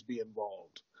players be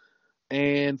involved?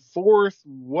 And fourth,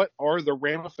 what are the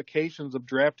ramifications of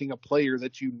drafting a player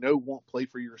that won't play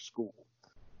for your school,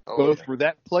 both for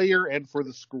that player and for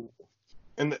the school?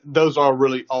 And those are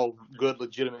really all good,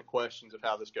 legitimate questions of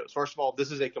how this goes. First of all,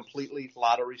 this is a completely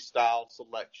lottery-style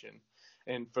selection.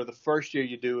 And for the first year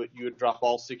you do it, you would drop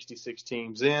all 66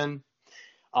 teams in,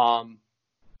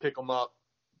 pick them up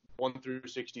 1 through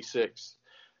 66.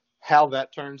 How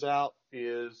that turns out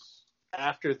is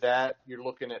after that, you're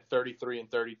looking at 33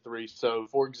 and 33. So,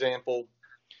 for example,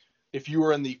 if you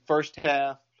were in the first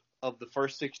half of the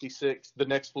first 66, the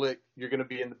next flick, you're going to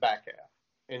be in the back half.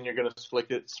 And you're going to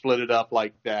split it up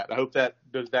like that. I hope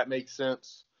does that make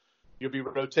sense? You'll be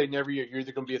rotating every year. You're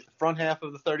either going to be at the front half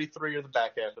of the 33 or the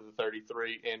back half of the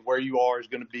 33. And where you are is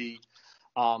going to be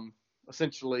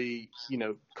essentially,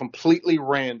 completely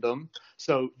random.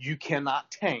 So you cannot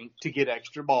tank to get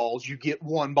extra balls. You get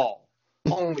 1 ball.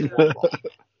 Only 1 ball.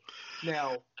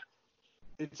 Now,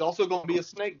 it's also going to be a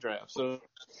snake draft. So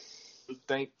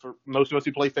think for most of us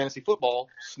who play fantasy football,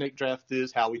 snake draft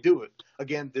is how we do it.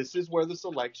 Again, this is where the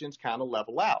selections kind of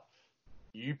level out.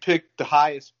 You pick the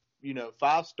highest,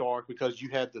 5-star because you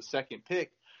had the second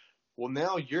pick. Well,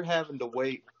 now you're having to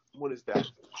wait, what is that,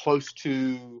 close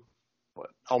to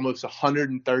almost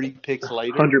 130 picks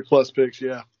later? 100-plus picks,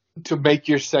 yeah. To make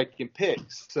your second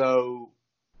picks. So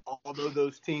although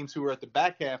those teams who are at the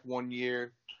back half one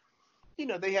year,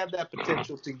 they have that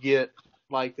potential to get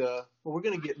we're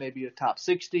going to get maybe a top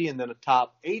 60 and then a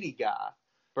top 80 guy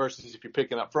versus if you're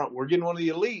picking up front, we're getting one of the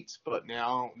elites. But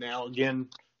now again,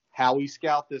 how we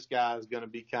scout this guy is going to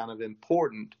be kind of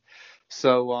important.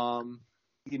 So,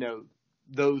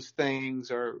 those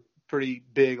things are pretty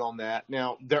big on that.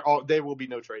 Now, there will be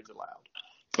no trades allowed.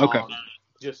 Okay.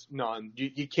 Just none.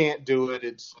 You can't do it.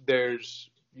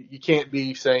 You can't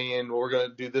be saying, well, we're going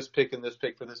to do this pick and this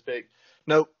pick for this pick.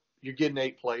 Nope. You're getting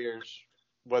 8 players,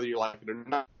 whether you like it or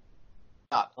not.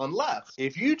 Unless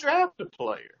if you draft a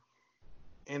player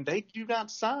and they do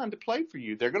not sign to play for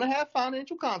you, they're going to have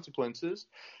financial consequences.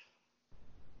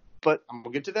 But I'm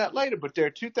going to get to that later. But there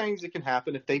are two things that can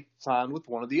happen if they sign with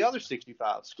one of the other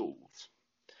 65 schools.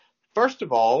 First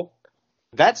of all,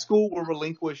 that school will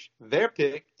relinquish their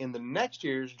pick in the next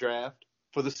year's draft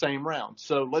for the same round.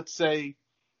 So let's say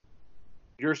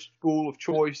your school of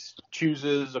choice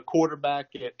chooses a quarterback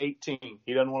at 18.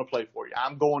 He doesn't want to play for you.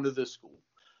 I'm going to this school.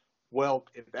 Well,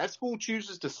 if that school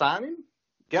chooses to sign him,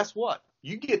 guess what?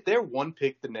 You get their one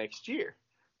pick the next year.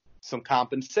 Some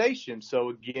compensation. So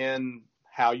again,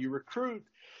 how you recruit.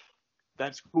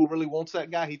 That school really wants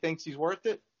that guy. He thinks he's worth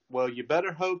it. Well, you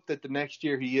better hope that the next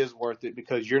year he is worth it,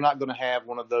 because you're not going to have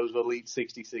one of those elite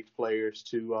 66 players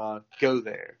to go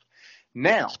there.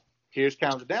 Now, here's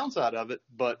kind of the downside of it,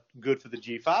 but good for the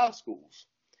G5 schools.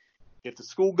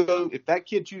 If that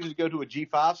kid chooses to go to a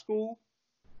G5 school,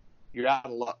 you're out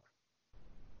of luck.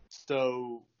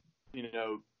 So,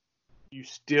 you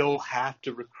still have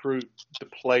to recruit the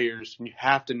players, and you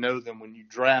have to know them when you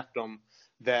draft them,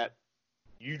 that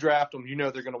you draft them,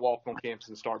 they're going to walk on campus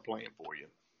and start playing for you.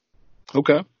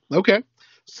 Okay.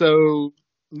 So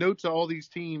note to all these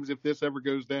teams, if this ever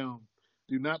goes down,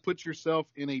 do not put yourself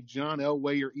in a John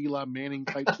Elway or Eli Manning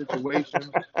type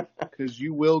situation, because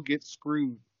you will get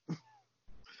screwed.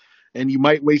 And you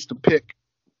might waste a pick.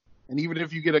 And even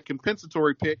if you get a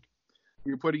compensatory pick,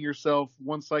 you're putting yourself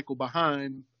one cycle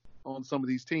behind on some of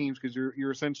these teams, because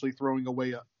you're essentially throwing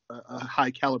away a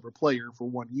high caliber player for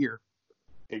 1 year.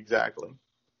 Exactly.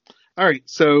 All right.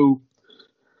 So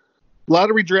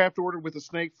lottery draft order with a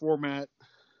snake format.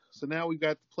 So now we've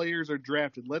got the players are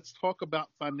drafted. Let's talk about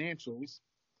financials,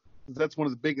 because that's one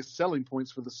of the biggest selling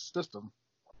points for the system.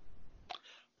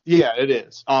 Yeah, it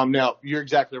is. Now, you're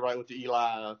exactly right with the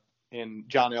Eli and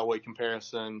John Elway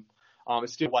comparison.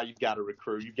 It's still why you've got to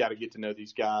recruit. You've got to get to know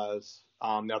these guys.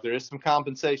 Now, there is some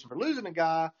compensation for losing a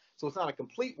guy, so it's not a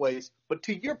complete waste. But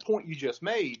to your point you just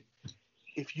made,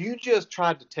 if you just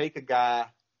tried to take a guy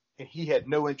and he had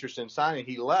no interest in signing,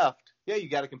 he left, yeah, you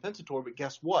got a compensatory, but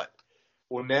guess what?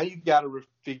 Well, now you've got to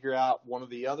figure out one of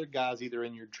the other guys either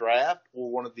in your draft or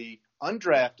one of the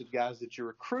undrafted guys that you're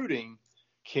recruiting.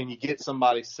 Can you get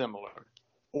somebody similar?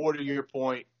 Or to your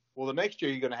point, well, the next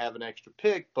year you're going to have an extra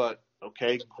pick, but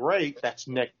okay, great. That's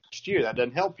next year. That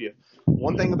doesn't help you.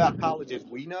 One thing about college is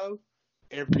we know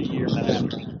every year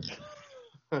matters.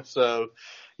 So,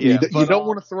 yeah. You don't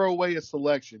want to throw away a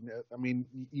selection. I mean,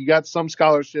 you got some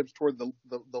scholarships toward the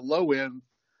low end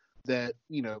that,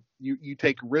 you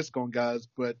take a risk on guys,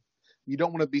 but you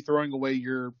don't want to be throwing away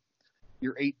your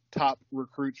 8 top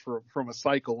recruits from a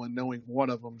cycle and knowing one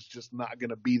of them's just not going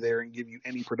to be there and give you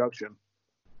any production.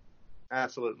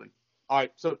 Absolutely. All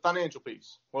right. So financial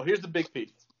piece. Well, here's the big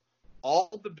piece. All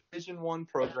the Division I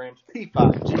programs, P5,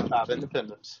 G5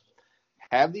 independents,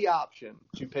 have the option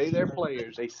to pay their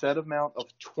players a set amount of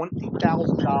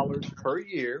 $20,000 per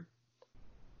year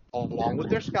along with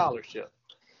their scholarship.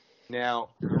 Now,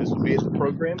 this will be at the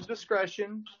program's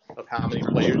discretion of how many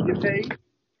players get paid.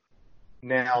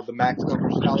 Now, the max number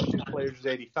of scholarship players is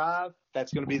 85.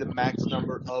 That's going to be the max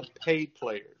number of paid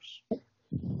players.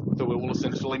 So it will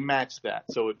essentially match that.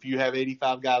 So if you have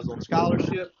 85 guys on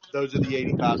scholarship, those are the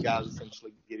 85 guys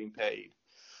essentially getting paid.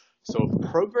 So if the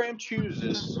program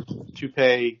chooses to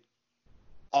pay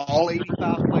all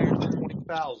 85 players at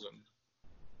 $20,000,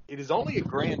 it is only a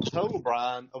grand total,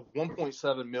 Brian, of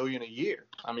 $1.7 million a year.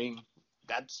 I mean,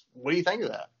 what do you think of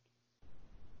that?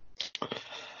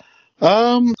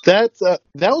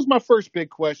 That was my first big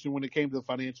question when it came to the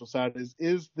financial side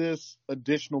is this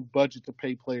additional budget to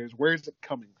pay players, where is it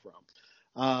coming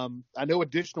from? I know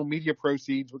additional media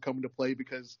proceeds would come into play,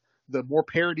 because the more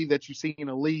parity that you see in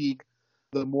a league,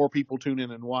 the more people tune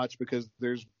in and watch, because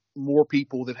there's more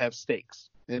people that have stakes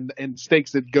and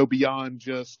stakes that go beyond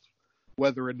just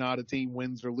whether or not a team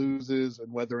wins or loses,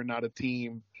 and whether or not a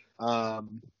team,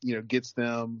 gets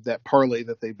them that parlay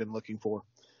that they've been looking for,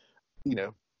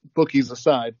 bookies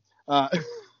aside.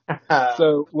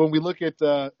 So when we look at,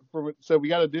 so we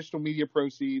got additional media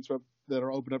proceeds that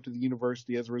are open up to the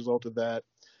university as a result of that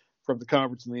from the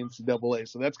conference and the NCAA.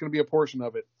 So that's going to be a portion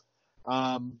of it.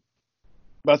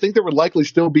 But I think there would likely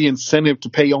still be incentive to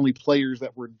pay only players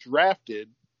that were drafted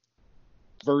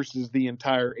versus the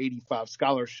entire 85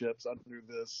 scholarships under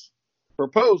this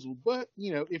proposal. But,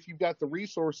 if you've got the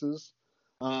resources,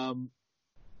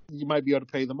 you might be able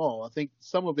to pay them all. I think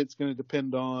some of it's going to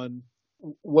depend on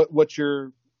what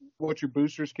your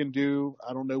boosters can do.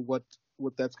 I don't know what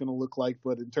that's going to look like,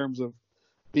 but in terms of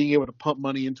being able to pump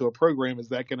money into a program, is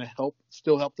that going to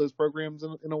still help those programs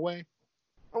in a way?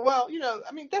 Well,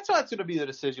 I mean, that's going to be the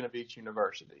decision of each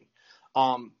university.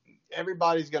 Um,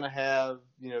 Everybody's going to have,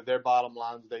 their bottom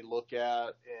lines they look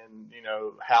at, and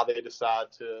how they decide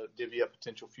to divvy up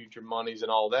potential future monies and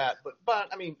all that. But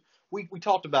I mean, we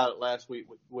talked about it last week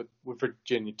with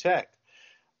Virginia Tech.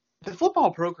 The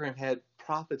football program had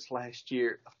profits last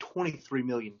year of $23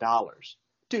 million.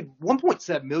 Dude,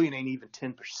 1.7 million ain't even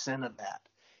 10% of that,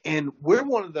 and we're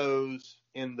one of those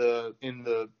in the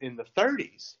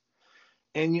 30s.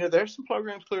 And, there's some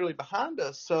programs clearly behind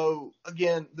us. So,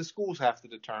 again, the schools have to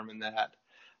determine that.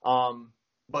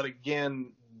 But,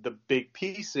 again, the big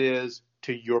piece is,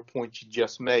 to your point you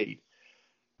just made,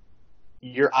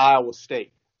 you're Iowa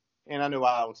State. And I know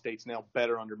Iowa State's now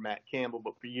better under Matt Campbell,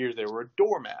 but for years they were a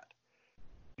doormat.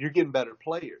 You're getting better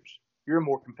players. You're a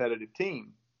more competitive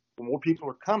team. More people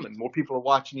are coming. More people are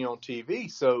watching you on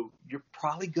TV. So you're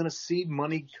probably going to see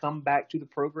money come back to the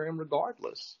program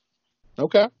regardless.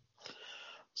 Okay.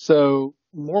 So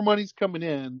more money's coming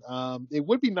in. It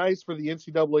would be nice for the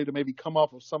NCAA to maybe come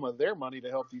off of some of their money to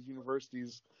help these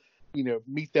universities,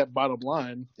 meet that bottom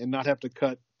line and not have to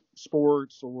cut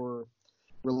sports or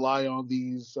rely on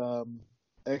these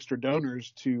extra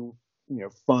donors to,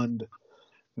 fund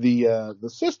the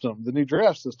system, the new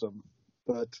draft system.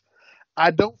 But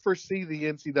I don't foresee the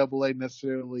NCAA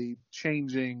necessarily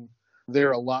changing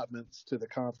their allotments to the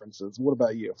conferences. What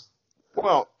about you?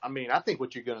 Well, I mean, I think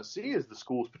what you're going to see is the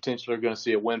schools potentially are going to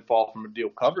see a windfall from a deal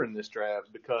covering this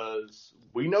draft because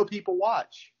we know people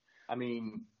watch. I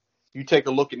mean, you take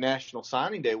a look at National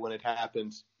Signing Day when it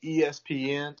happens,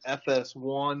 ESPN,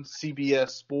 FS1,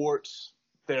 CBS Sports,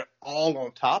 they're all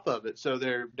on top of it. So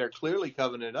they're clearly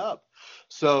covering it up.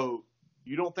 So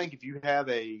you don't think if you have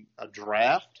a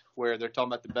draft where they're talking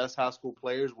about the best high school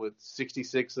players with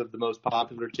 66 of the most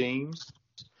popular teams,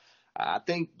 I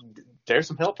think there's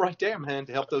some help right there, man,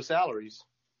 to help those salaries.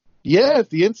 Yeah, if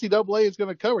the NCAA is going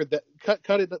to cover it,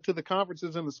 cut it to the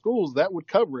conferences and the schools, that would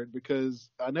cover it because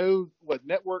I know what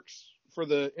networks for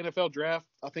the NFL draft,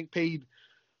 I think paid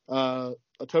a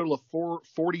total of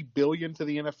 $40 billion to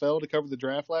the NFL to cover the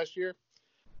draft last year.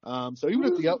 So even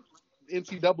if the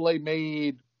NCAA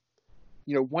made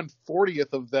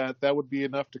 1/40th of that, that would be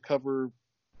enough to cover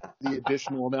the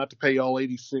additional amount to pay all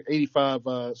 85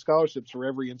 scholarships for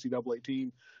every NCAA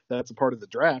team that's a part of the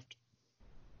draft.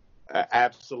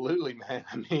 Absolutely, man.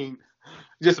 I mean,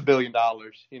 just $1 billion,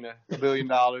 $1 billion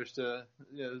to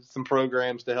some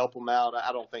programs to help them out.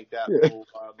 I don't think that will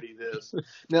be this.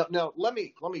 Now, let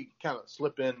me kind of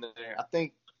slip in there. I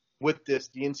think with this,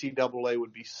 the NCAA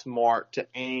would be smart to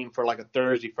aim for like a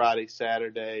Thursday, Friday,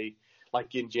 Saturday,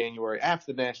 like in January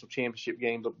after the national championship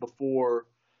game, but before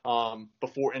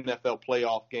NFL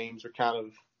playoff games are kind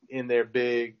of in there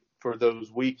big for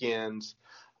those weekends.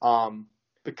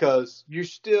 Because you're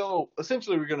still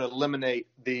essentially we're going to eliminate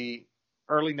the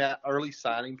early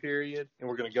signing period, and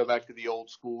we're going to go back to the old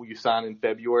school. You sign in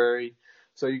February,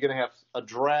 so you're going to have a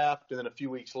draft, and then a few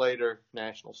weeks later,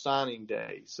 National Signing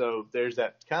Day. So there's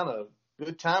that kind of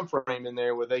good time frame in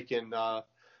there where they can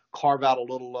carve out a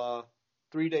little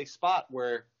 3-day spot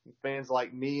where fans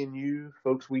like me and you,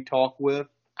 folks we talk with,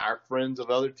 our friends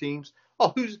of other teams,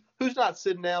 who's not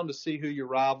sitting down to see who your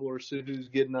rival or see who's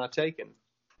getting taken.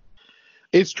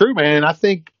 It's true, man. I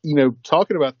think,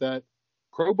 talking about that,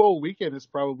 Pro Bowl weekend is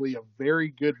probably a very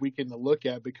good weekend to look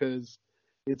at because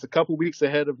it's a couple weeks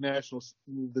ahead of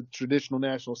the traditional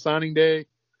National Signing Day,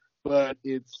 but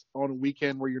it's on a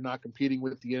weekend where you're not competing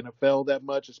with the NFL that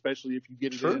much, especially if you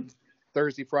get it in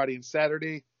Thursday, Friday, and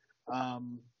Saturday.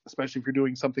 Especially if you're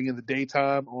doing something in the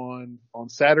daytime on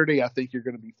Saturday, I think you're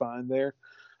going to be fine there.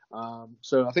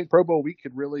 So I think Pro Bowl week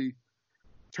could really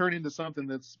turn into something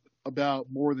that's about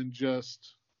more than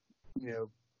just,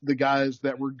 the guys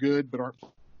that were good but aren't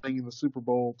playing in the Super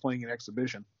Bowl, playing an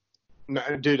exhibition. No,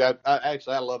 dude, I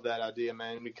love that idea,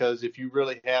 man, because if you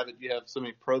really have it, you have so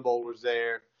many Pro Bowlers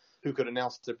there who could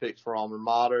announce their picks for alma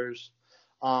maters.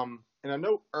 And I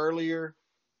know earlier,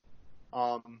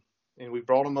 and we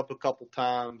brought them up a couple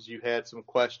times, you had some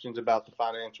questions about the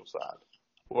financial side.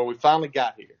 Well, we finally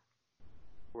got here.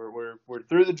 We're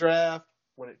through the draft,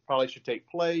 when it probably should take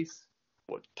place,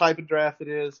 what type of draft it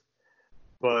is,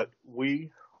 but we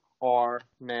are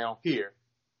now here.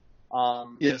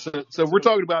 So we're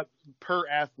talking about per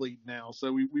athlete now.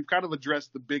 So we've kind of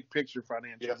addressed the big picture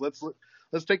financials. Yeah.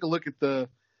 Let's take a look at the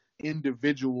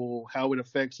individual, how it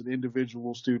affects an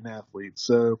individual student athlete.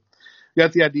 So you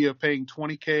got the idea of paying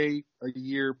 $20K a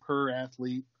year per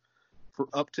athlete for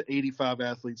up to 85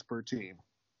 athletes per team.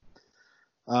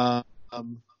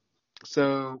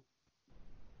 So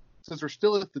since we're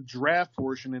still at the draft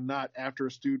portion and not after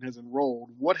a student has enrolled,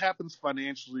 what happens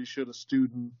financially should a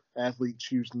student athlete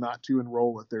choose not to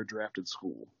enroll at their drafted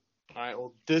school? All right,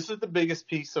 well, this is the biggest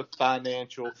piece of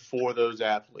financial for those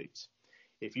athletes.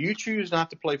 If you choose not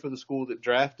to play for the school that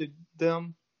drafted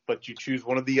them, but you choose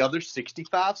one of the other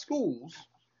 65 schools,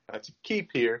 that's a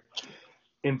keep here,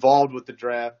 involved with the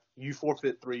draft, you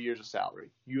forfeit 3 years of salary.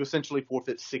 You essentially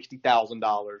forfeit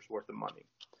 $60,000 worth of money.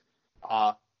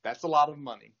 That's a lot of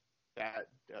money.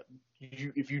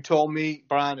 If you told me,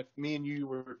 Brian, if me and you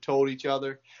were told each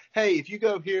other, hey, if you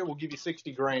go here, we'll give you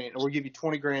 $60,000 or we'll give you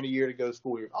 $20,000 a year to go to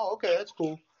school here. Oh, okay, that's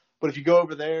cool. But if you go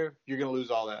over there, you're going to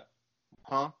lose all that.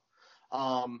 Huh?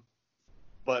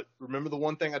 But remember the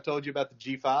one thing I told you about the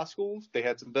G5 schools? They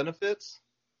had some benefits.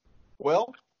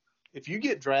 Well, if you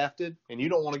get drafted and you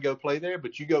don't want to go play there,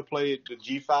 but you go play at the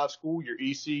G5 school, your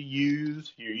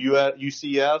ECUs, your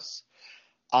UCFs,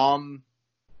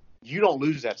 you don't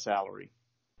lose that salary.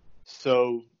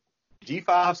 So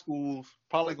G5 schools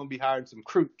probably going to be hiring some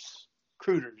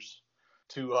recruiters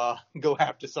to go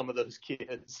after some of those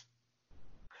kids.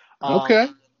 Okay.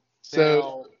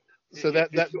 So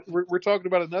we're talking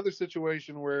about another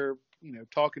situation where,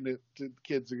 talking to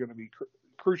kids are going to be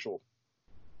crucial.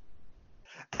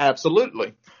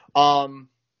 Absolutely.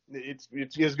 It's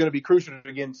going to be crucial,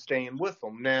 again, staying with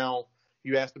them. Now,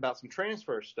 you asked about some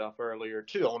transfer stuff earlier,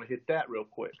 too. I want to hit that real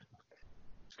quick.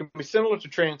 It's going to be similar to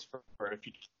transfer. If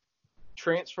you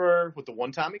transfer with the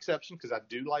one-time exception, because I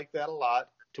do like that a lot,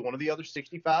 to one of the other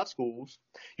 65 schools,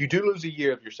 you do lose a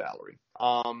year of your salary.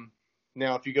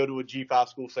 Now, if you go to a G5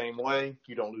 school, same way,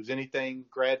 you don't lose anything.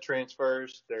 Grad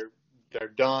transfers, they're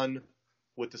done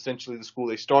with essentially the school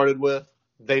they started with.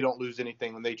 They don't lose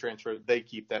anything when they transfer. They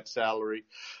keep that salary.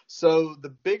 So the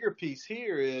bigger piece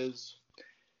here is,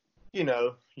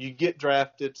 you get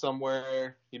drafted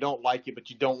somewhere, you don't like it, but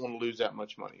you don't want to lose that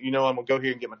much money. I'm going to go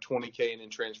here and get my $20,000 and then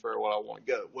transfer where I want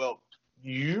to go. Well,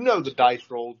 the dice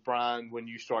rolls, Brian, when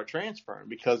you start transferring,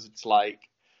 because it's like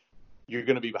you're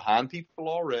going to be behind people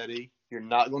already. You're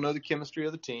not going to know the chemistry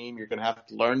of the team. You're going to have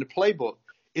to learn the playbook.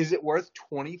 Is it worth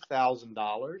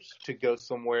 $20,000 to go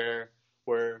somewhere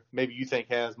where maybe you think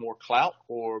has more clout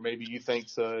or maybe you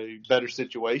think's a better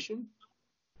situation?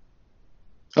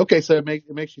 Okay, so it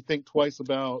makes you think twice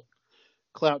about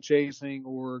clout chasing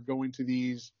or going to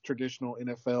these traditional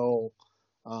NFL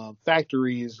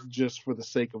factories just for the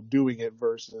sake of doing it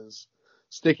versus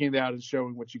sticking it out and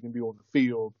showing what you can do on the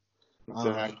field.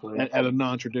 Exactly. At a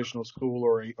non-traditional school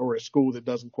or a school that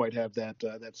doesn't quite have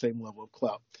that same level of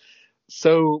clout.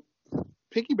 So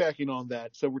piggybacking on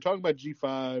that, so we're talking about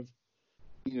G5,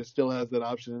 still has that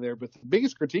option in there. But the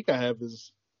biggest critique I have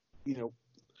is,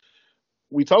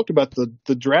 we talked about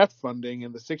the draft funding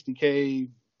and the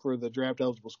 $60,000 for the draft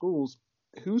eligible schools.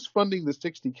 Who's funding the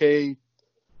 $60,000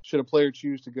 should a player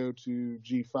choose to go to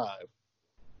G5?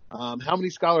 How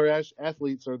many scholar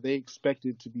athletes are they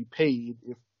expected to be paid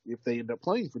if they end up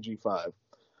playing for G5?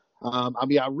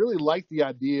 I really like the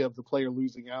idea of the player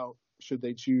losing out should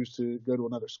they choose to go to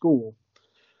another school,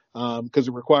 because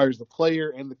it requires the player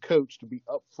and the coach to be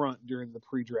upfront during the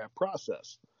pre-draft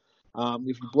process.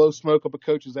 If you blow smoke up a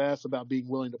coach's ass about being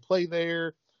willing to play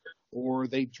there, or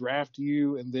they draft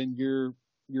you and then you're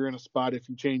in a spot if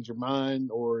you change your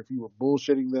mind or if you were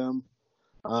bullshitting them,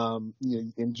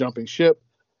 in jumping ship,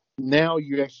 now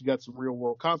you actually got some real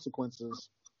world consequences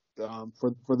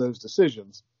for those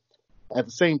decisions. At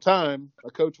the same time, a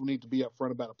coach will need to be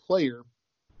upfront about a player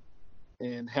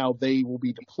and how they will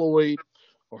be deployed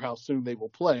or how soon they will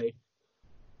play,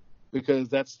 because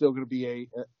that's still going to be a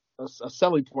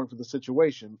selling point for the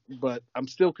situation. But I'm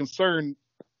still concerned,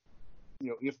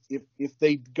 if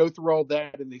they go through all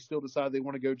that and they still decide they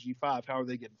want to go G5, how are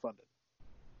they getting funded?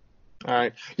 All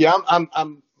right. Yeah, I'm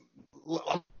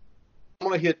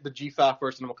going to hit the G5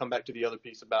 first, and then we'll come back to the other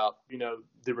piece about,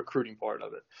 the recruiting part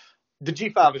of it. The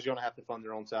G5 is going to have to fund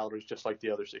their own salaries just like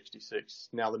the other 66.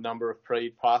 Now, the number of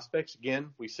paid prospects, again,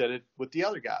 we said it with the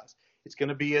other guys. It's going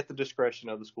to be at the discretion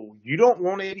of the school. You don't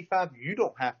want 85, you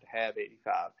don't have to have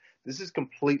 85. This is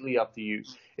completely up to you.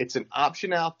 It's an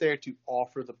option out there to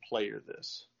offer the player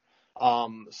this.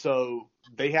 So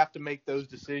they have to make those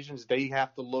decisions. They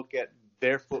have to look at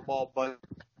their football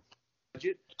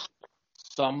budget.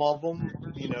 Some of them,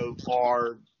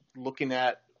 are looking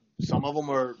at, some of them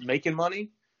are making money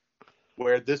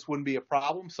where this wouldn't be a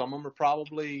problem. Some of them are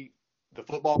probably, the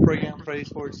football program pays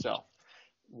for itself.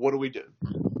 What do we do?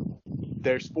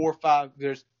 There's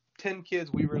 10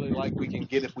 kids we really like we can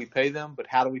get if we pay them, but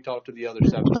how do we talk to the other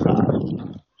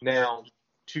 75? Now,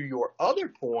 to your other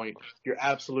point, you're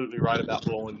absolutely right about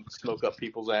blowing smoke up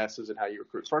people's asses and how you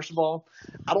recruit. First of all,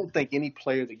 I don't think any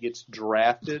player that gets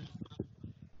drafted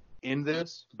in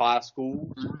this by a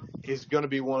school is going to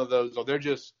be one of those, or they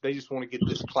just want to get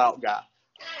this clout guy.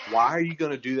 Why are you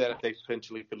going to do that if they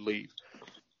potentially could leave?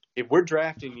 If we're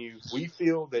drafting you, we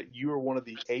feel that you are one of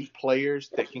the 8 players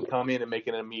that can come in and make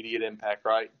an immediate impact,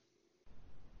 right?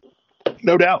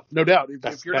 No doubt.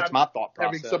 That's If you're my thought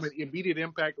process. Having some immediate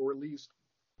impact, or at least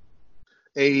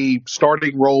a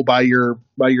starting role by your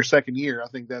second year, I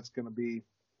think that's going to be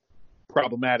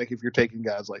problematic if you're taking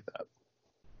guys like that.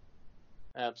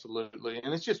 Absolutely.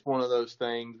 And it's just one of those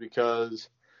things because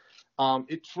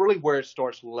it's really where it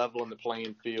starts leveling the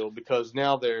playing field, because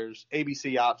now there's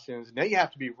ABC options. Now you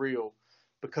have to be real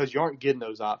because you aren't getting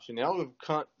those options. Now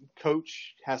the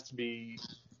coach has to be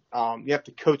you have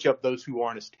to coach up those who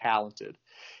aren't as talented.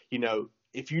 You know,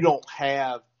 if you don't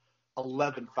have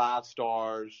 11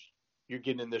 5-stars, you're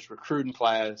getting in this recruiting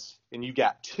class and you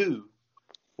got 2.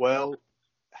 Well,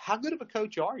 how good of a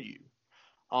coach are you?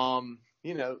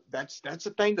 You know, that's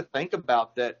a thing to think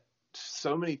about, that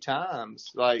so many times,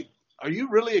 like, are you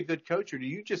really a good coach, or do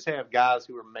you just have guys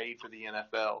who are made for the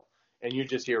NFL and you're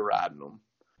just here riding them?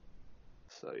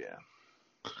 So, yeah.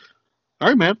 All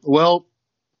right, man. Well,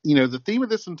 you know, the theme of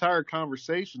this entire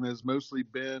conversation has mostly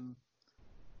been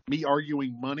me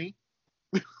arguing money,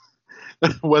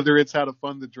 whether it's how to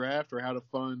fund the draft or how to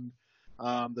fund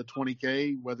the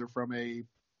 20K, whether from a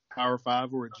Power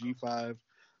 5 or a G5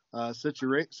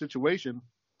 situation.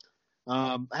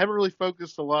 I haven't really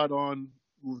focused a lot on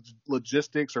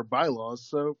logistics or bylaws,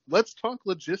 so let's talk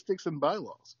logistics and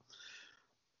bylaws.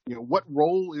 You know, what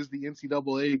role is the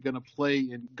NCAA going to play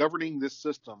in governing this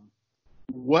system?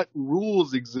 What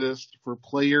rules exist for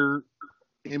player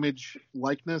image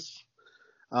likeness?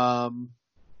 And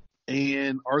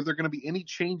are there going to be any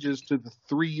changes to the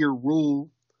 3-year rule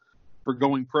for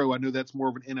going pro? I know that's more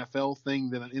of an NFL thing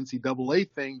than an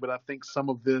NCAA thing, but I think some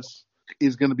of this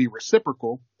is going to be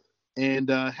reciprocal. And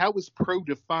how is pro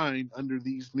defined under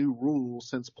these new rules,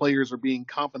 since players are being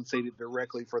compensated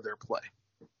directly for their play?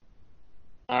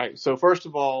 All right. So first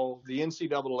of all, the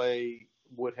NCAA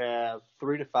would have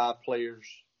 3 to 5 players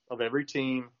of every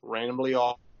team randomly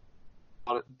audited,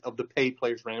 of the paid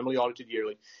players randomly audited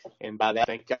yearly. And by that,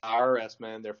 I think IRS,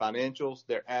 man, their financials,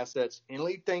 their assets,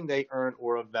 anything they earn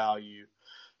or of value.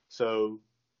 So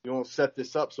you want to set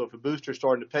this up. So if a booster is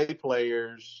starting to pay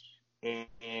players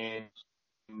and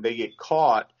they get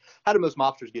caught, how do most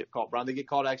mobsters get caught, Brian? They get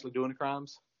caught actually doing the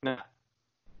crimes? No.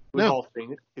 We've all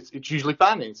seen it. It's usually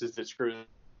finances that screw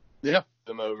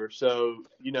them over. So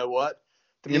you know what?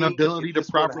 Inability to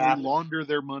properly launder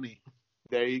their money.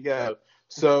 There you go.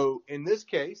 So in this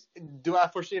case, do I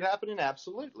foresee it happening?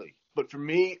 Absolutely. But for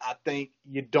me, I think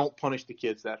you don't punish the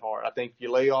kids that hard. I think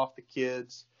you lay off the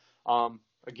kids.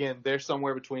 Again, they're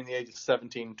somewhere between the ages of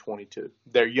 17 and 22.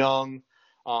 They're young,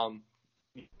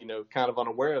 you know, kind of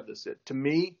unaware of this. To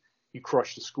me, you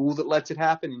crush the school that lets it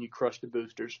happen, and you crush the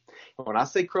boosters. And when I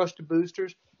say crush the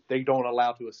boosters, they don't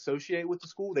allow to associate with the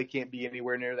school. They can't be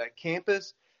anywhere near that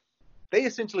campus. They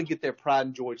essentially get their pride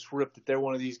and joy stripped that they're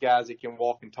one of these guys that can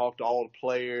walk and talk to all the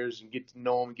players and get to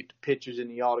know them and get the pictures and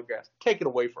the autographs. Take it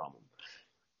away from them.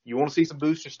 You want to see some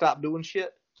boosters stop doing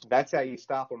shit? That's how you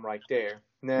stop them right there.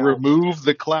 Now, remove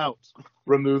the clout.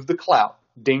 Remove the clout.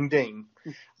 Ding, ding.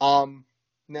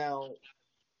 Now,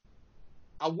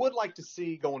 I would like to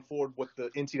see going forward what the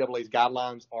NCAA's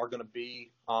guidelines are going to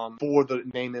be for the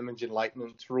name, image, and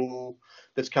likeness rule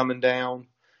that's coming down.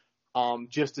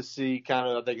 Just to see kind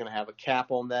of, are they going to have a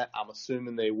cap on that? I'm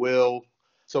assuming they will.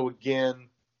 So again,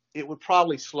 it would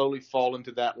probably slowly fall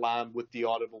into that line with the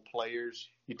audible players.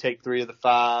 You take 3 of the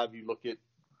 5, you look at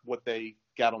what they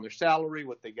got on their salary,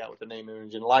 what they got with the name,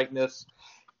 image, and likeness,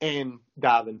 and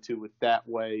dive into it that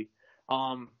way.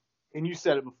 And you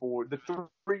said it before, the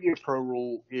 3-year pro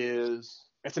rule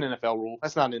that's an NFL rule.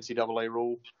 That's not an NCAA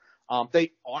rule.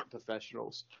 They aren't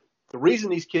professionals. The reason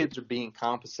these kids are being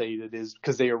compensated is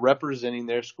because they are representing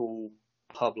their school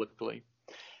publicly.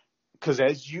 Because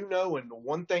as you know, and the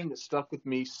one thing that stuck with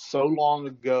me so long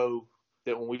ago,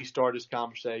 that when we started this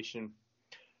conversation,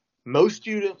 most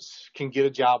students can get a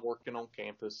job working on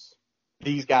campus.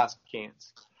 These guys can't.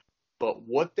 But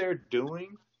what they're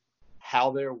doing,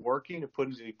 how they're working, and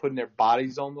putting their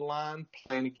bodies on the line,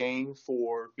 playing a game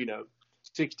for,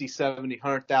 60, 70,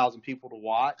 100,000 people to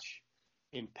watch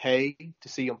and pay to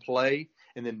see them play,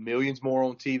 and then millions more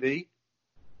on TV.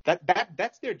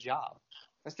 That's their job.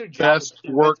 That's their job. Best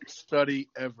work study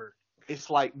ever. It's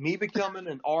like me becoming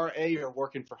an RA or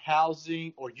working for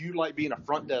housing, or you like being a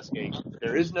front desk agent.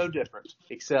 There is no difference,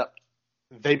 except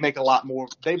they make a lot more.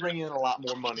 They bring in a lot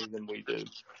more money than we do,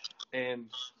 and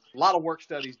a lot of work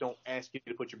studies don't ask you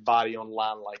to put your body on the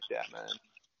line like that, man.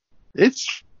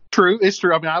 It's true. It's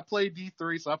true. I mean, I played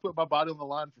D3, so I put my body on the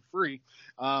line for free.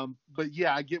 But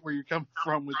yeah, I get where you're coming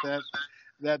from with that.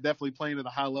 That definitely playing at a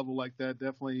high level like that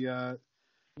definitely,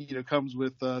 comes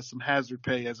with some hazard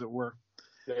pay, as it were.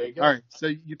 There you go. All right. So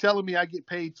you're telling me I get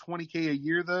paid $20K a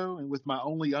year though, and with my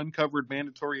only uncovered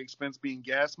mandatory expense being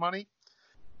gas money?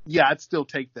 Yeah, I'd still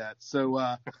take that.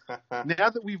 So now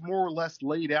that we've more or less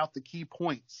laid out the key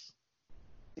points,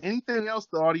 anything else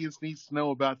the audience needs to know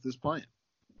about this plan?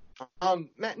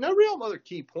 Matt, no real other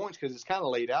key points because it's kind of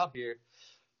laid out here.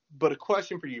 But a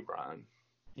question for you, Brian.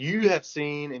 You have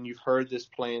seen and you've heard this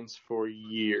plans for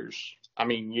years. I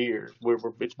mean, years.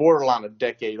 It's borderline a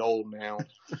decade old now.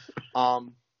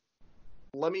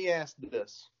 Let me ask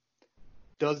this.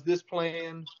 Does this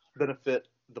plan benefit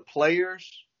the players?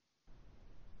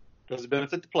 Does it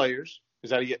benefit the players? Is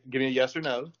that give me a yes or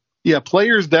no? Yeah,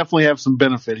 players definitely have some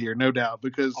benefit here, no doubt,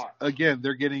 because, again,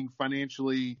 they're getting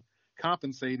financially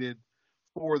compensated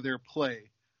for their play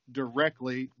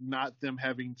directly, not them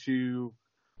having to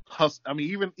hustle. I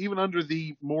mean, even under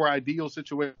the more ideal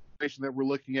situation that we're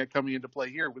looking at coming into play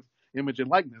here with image and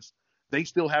likeness, they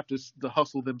still have to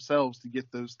hustle themselves to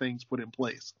get those things put in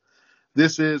place.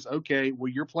 This is, okay,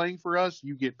 well, you're playing for us,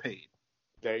 you get paid.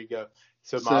 There you go.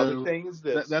 So my other thing is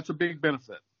this. That's a big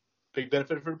benefit. Big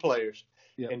benefit for the players.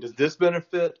 Yep. And does this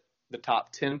benefit the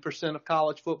top 10% of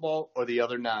college football or the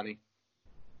other 90?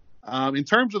 In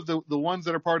terms of the ones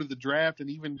that are part of the draft, and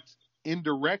even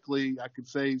indirectly, I could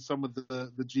say some of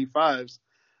the G5s,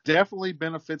 definitely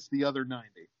benefits the other 90.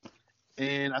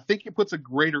 And I think it puts a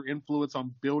greater influence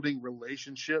on building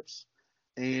relationships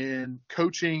and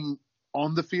coaching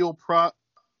on the field product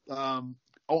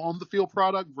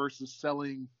versus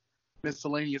selling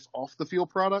miscellaneous off the field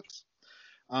products.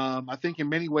 I think in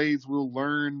many ways we'll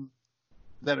learn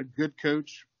that a good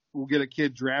coach will get a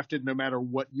kid drafted no matter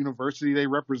what university they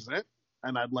represent.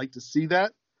 And I'd like to see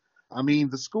that. I mean,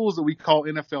 the schools that we call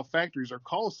NFL factories are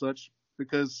called such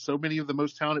because so many of the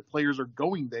most talented players are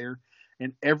going there.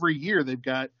 And every year they've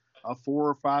got a 4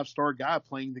 or 5 star guy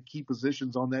playing the key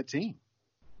positions on that team.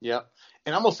 Yeah.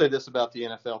 And I'm going to say this about the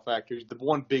NFL factories. The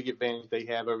one big advantage they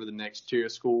have over the next tier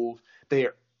of schools,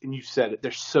 and you said it,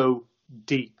 they're so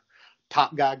deep.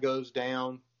 Top guy goes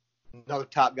down, another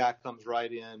top guy comes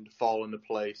right in to fall into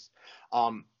place.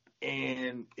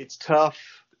 And it's tough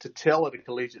to tell at a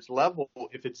collegiate level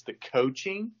if it's the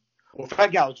coaching or if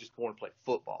that guy was just born to play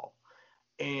football.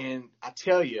 And I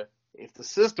tell you, if the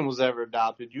system was ever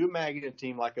adopted, you imagine a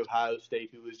team like Ohio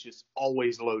State who is just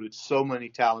always loaded, so many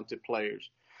talented players.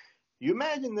 You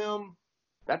imagine them,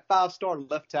 that 5-star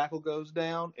left tackle goes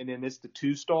down, and then it's the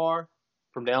 2-star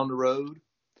from down the road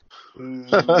who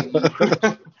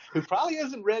probably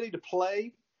isn't ready to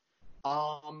play.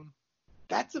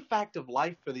 That's a fact of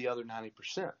life for the other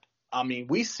 90%. I mean,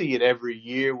 we see it every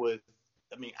year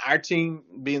our team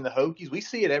being the Hokies, we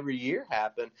see it every year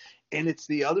happen. And it's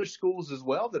the other schools as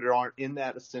well that aren't in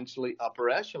that essentially upper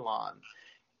echelon.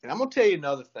 And I'm going to tell you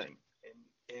another thing.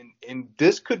 And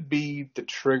this could be the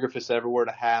trigger if this ever were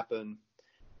to happen.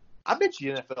 I bet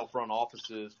you NFL front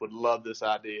offices would love this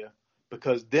idea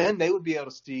because then they would be able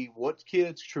to see what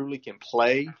kids truly can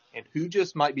play and who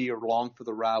just might be along for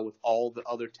the ride with all the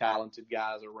other talented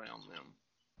guys around them.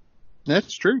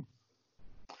 That's true.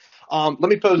 Let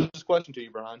me pose this question to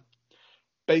you, Brian.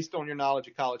 Based on your knowledge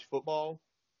of college football,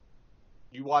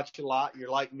 you watch a lot. You're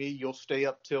like me. You'll stay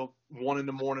up till 1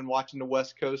 a.m. watching the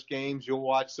West Coast games. You'll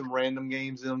watch some random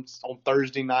games on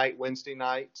Thursday night, Wednesday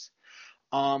nights.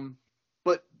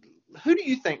 But who do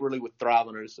you think really would thrive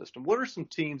under the system? What are some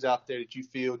teams out there that you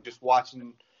feel just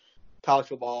watching college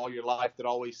football all your life that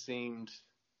always seemed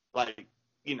like,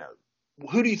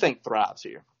 who do you think thrives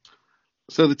here?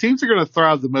 So the teams that are going to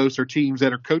thrive the most are teams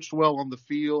that are coached well on the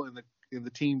field and the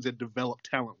teams that develop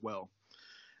talent well.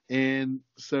 And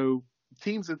so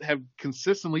teams that have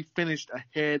consistently finished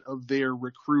ahead of their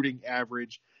recruiting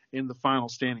average in the final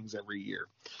standings every year.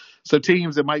 So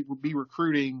teams that might be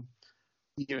recruiting,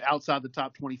 outside the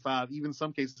top 25, even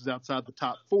some cases outside the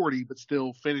top 40, but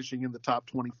still finishing in the top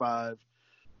 25,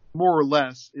 more or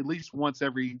less, at least once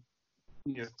every,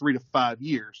 3 to 5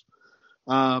 years.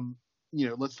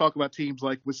 Let's talk about teams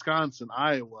like Wisconsin,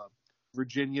 Iowa,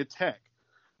 Virginia Tech,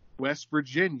 West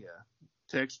Virginia,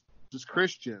 Texas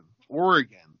Christian,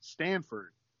 Oregon,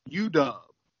 Stanford, UW,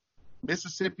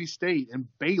 Mississippi State, and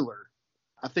Baylor.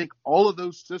 I think all of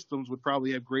those systems would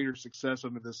probably have greater success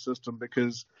under this system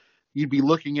because you'd be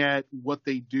looking at what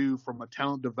they do from a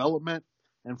talent development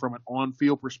and from an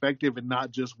on-field perspective and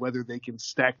not just whether they can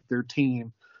stack their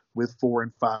team with 4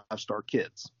 and 5-star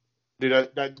kids. Dude,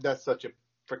 that's such a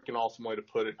freaking awesome way to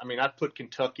put it. I mean, I'd put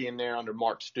Kentucky in there under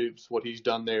Mark Stoops. What he's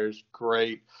done there is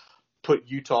great. Put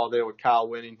Utah there with Kyle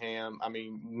Whittingham. I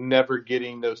mean, never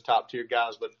getting those top-tier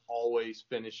guys, but always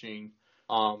finishing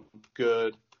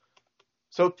good.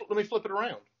 So let me flip it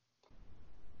around.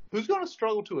 Who's going to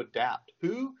struggle to adapt?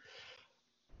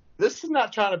 This is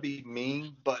not trying to be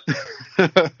mean, but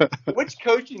which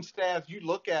coaching staff you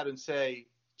look at and say,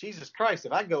 Jesus Christ,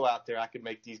 if I go out there, I could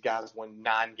make these guys win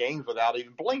 9 games without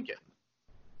even blinking.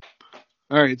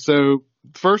 All right, so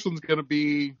the first one's going to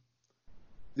be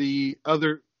the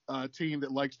other team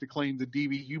that likes to claim the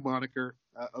DBU moniker,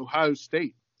 Ohio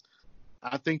State.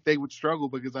 I think they would struggle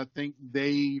because I think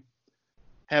they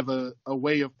have a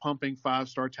way of pumping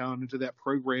 5-star talent into that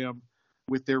program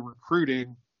with their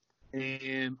recruiting.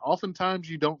 And oftentimes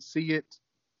you don't see it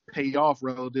pay off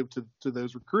relative to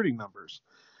those recruiting numbers.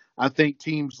 I think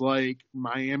teams like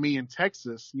Miami and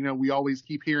Texas, we always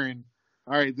keep hearing,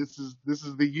 all right, this is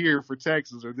the year for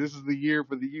Texas, or this is the year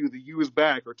for the U. The U is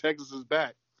back, or Texas is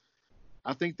back.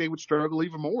 I think they would struggle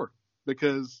even more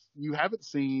because you haven't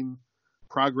seen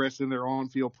progress in their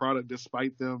on-field product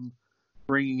despite them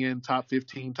bringing in top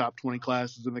 15, top 20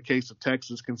 classes. In the case of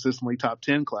Texas, consistently top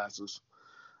 10 classes.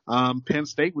 Penn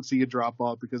State would see a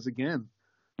drop-off because, again,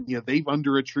 they've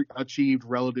underachieved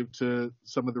relative to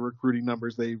some of the recruiting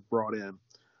numbers they've brought in.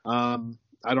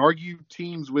 I'd argue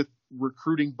teams with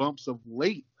recruiting bumps of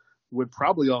late would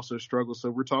probably also struggle. So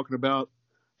we're talking about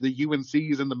the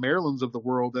UNCs and the Marylands of the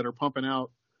world that are pumping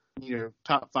out,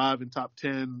 top 5 and top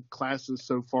 10 classes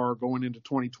so far going into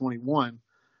 2021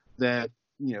 that,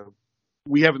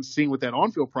 we haven't seen what that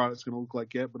on-field product is going to look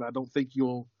like yet, but I don't think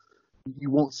you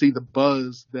won't see the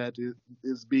buzz that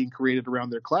is being created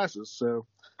around their classes. So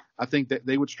I think that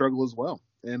they would struggle as well.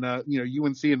 And,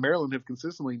 UNC and Maryland have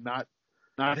consistently not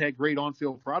had great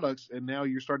on-field products, and now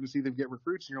you're starting to see them get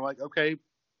recruits, and you're like, okay,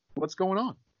 what's going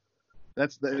on?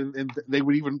 And they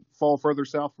would even fall further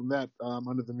south from that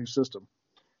under the new system.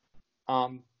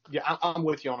 Yeah, I'm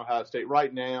with you on Ohio State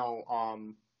right now.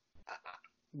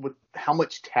 With how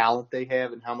much talent they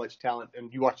have and how much talent,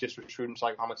 and you watch this recruiting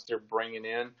cycle, how much they're bringing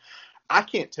in. I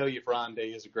can't tell you if Ryan Day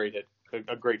is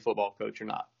a great football coach or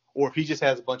not, or if he just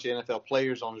has a bunch of NFL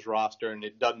players on his roster and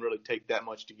it doesn't really take that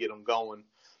much to get them going.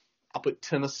 I'll put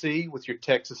Tennessee with your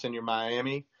Texas and your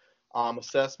Miami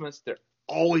assessments. They're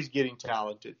always getting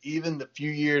talented. Even the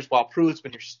few years while Pruitt's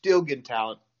been here, still getting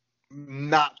talent,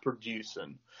 not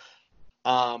producing.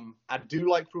 I do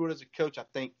like Pruitt as a coach. I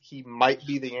think he might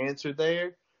be the answer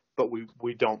there, but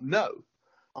we don't know.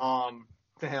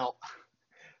 Now,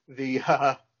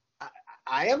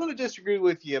 I am going to disagree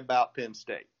with you about Penn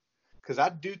State because I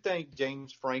do think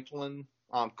James Franklin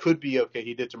could be okay.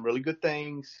 He did some really good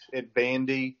things at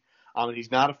Vandy.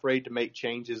 He's not afraid to make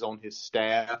changes on his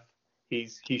staff.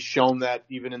 He's shown that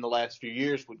even in the last few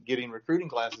years with getting recruiting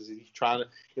classes,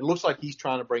 it looks like he's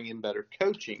trying to bring in better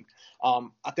coaching.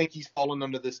 I think he's fallen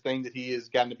under this thing that he has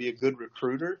gotten to be a good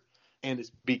recruiter and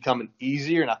it's becoming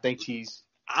easier. And I think he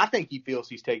feels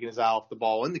he's taking his eye off the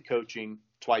ball in the coaching.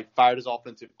 That's why he fired his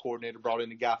offensive coordinator, brought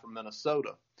in a guy from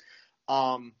Minnesota.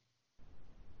 Now,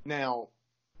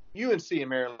 UNC and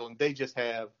Maryland, they just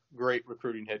have great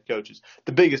recruiting head coaches.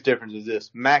 The biggest difference is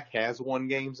this. Mac has won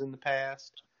games in the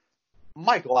past.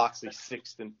 Mike Locksley's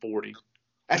 6-40.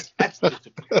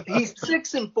 He's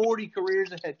 6-40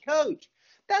 careers as head coach.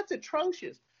 That's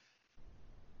atrocious.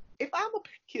 If I'm a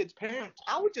kid's parent,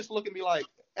 I would just look and be like,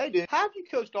 hey, dude, how have you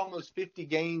coached almost 50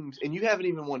 games and you haven't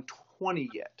even won 20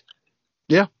 yet?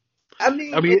 Yeah. I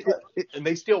mean and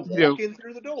they still walk in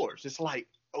through the doors. It's like,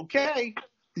 okay.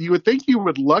 You would think you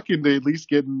would luck into at least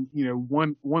getting,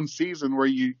 one season where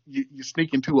you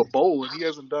sneak into a bowl, and he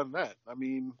hasn't done that. I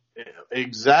mean,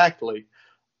 exactly.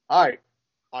 All right.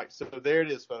 So there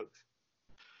it is, folks.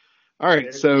 All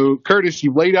right. So Curtis,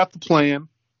 you laid out the plan.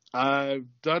 I've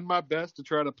done my best to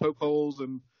try to poke holes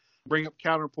and bring up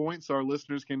counterpoints so our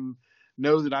listeners can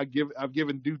know that I've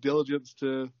given due diligence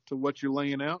to what you're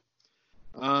laying out.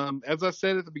 As I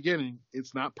said at the beginning,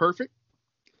 it's not perfect.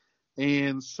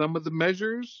 And some of the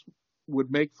measures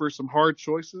would make for some hard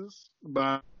choices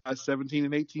by 17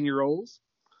 and 18-year-olds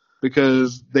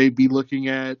because they'd be looking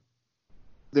at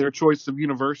their choice of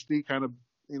university kind of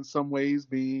in some ways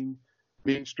being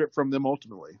stripped from them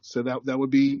ultimately. So that would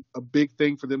be a big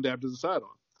thing for them to have to decide on.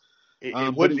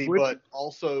 It would be, but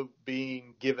also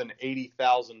being given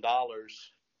 $80,000.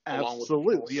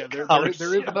 Absolutely, yeah. There is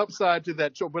an upside to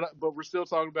that, but we're still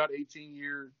talking about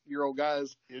 18-year-old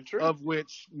guys, of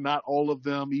which not all of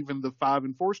them, even the 5-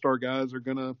 and 4-star guys, are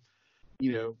gonna,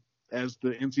 as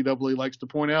the NCAA likes to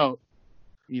point out,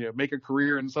 make a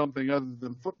career in something other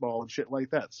than football and shit like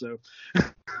that. So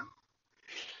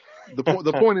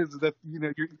the point is that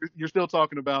you're still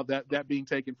talking about that being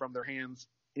taken from their hands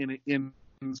in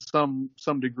some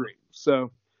degree.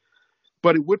 So,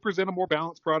 but it would present a more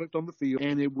balanced product on the field,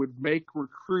 and it would make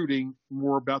recruiting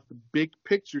more about the big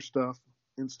picture stuff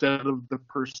instead of the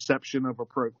perception of a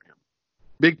program.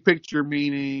 Big picture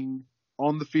meaning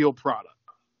on the field product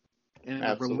and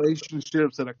the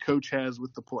relationships that a coach has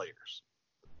with the players.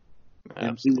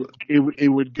 Absolutely. It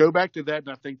would go back to that, and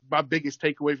I think my biggest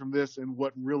takeaway from this and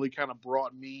what really kind of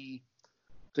brought me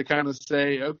to kind of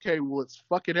say, okay, well, it's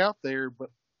fucking out there, but,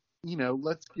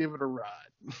 let's give it a ride.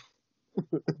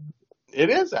 It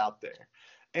is out there.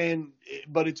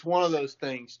 But it's one of those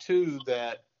things, too,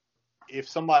 that if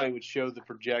somebody would show the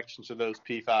projections of those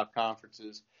P5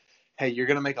 conferences, hey, you're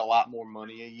going to make a lot more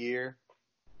money a year.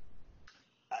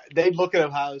 They'd look at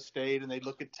Ohio State and they'd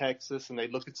look at Texas and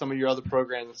they'd look at some of your other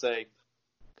programs and say,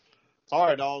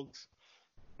 sorry, dogs,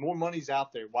 more money's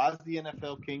out there. Why is the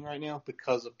NFL king right now?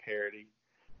 Because of parity.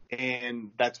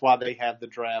 And that's why they have the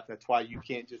draft. That's why you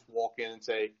can't just walk in and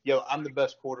say, yo, I'm the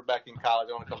best quarterback in college.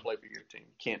 I want to come play for your team.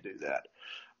 You can't do that.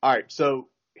 All right, so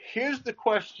here's the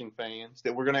question, fans,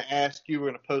 that we're going to ask you. We're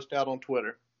going to post out on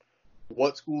Twitter.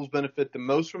 What schools benefit the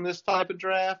most from this type of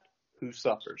draft? Who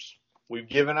suffers? We've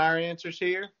given our answers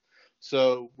here.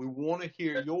 So we want to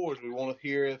hear yours. We want to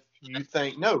hear if you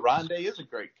think, no, Ryan Day is a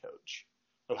great coach.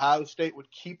 Ohio State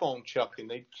would keep on chucking.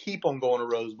 They'd keep on going to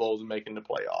Rose Bowls and making the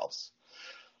playoffs.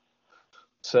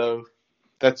 So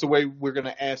that's the way we're going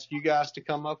to ask you guys to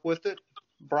come up with it.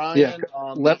 Brian, yeah.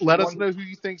 Let us know who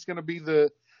you think is going to be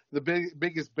the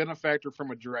biggest benefactor from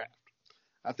a draft.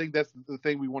 I think that's the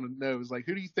thing we want to know is, like,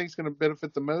 who do you think is going to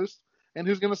benefit the most and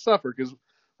who's going to suffer? Because,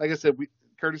 like I said,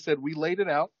 Curtis said we laid it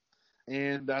out,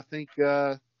 and I think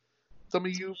some of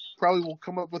you probably will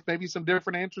come up with maybe some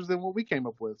different answers than what we came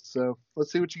up with. So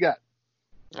let's see what you got.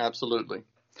 Absolutely.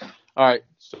 All right,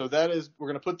 so we're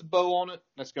going to put the bow on it.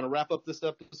 That's going to wrap up this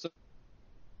episode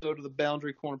of the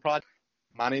Boundary Corner Podcast.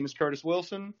 My name is Curtis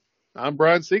Wilson. I'm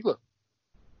Brian Siegler.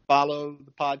 Follow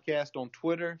the podcast on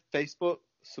Twitter, Facebook.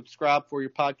 Subscribe for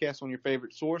your podcast on your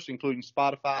favorite source, including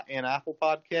Spotify and Apple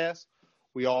Podcasts.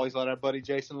 We always let our buddy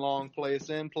Jason Long play us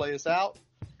in, play us out.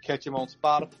 Catch him on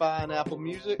Spotify and Apple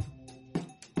Music.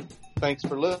 Thanks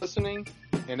for listening.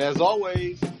 And as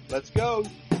always, let's go.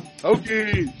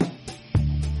 Hokies!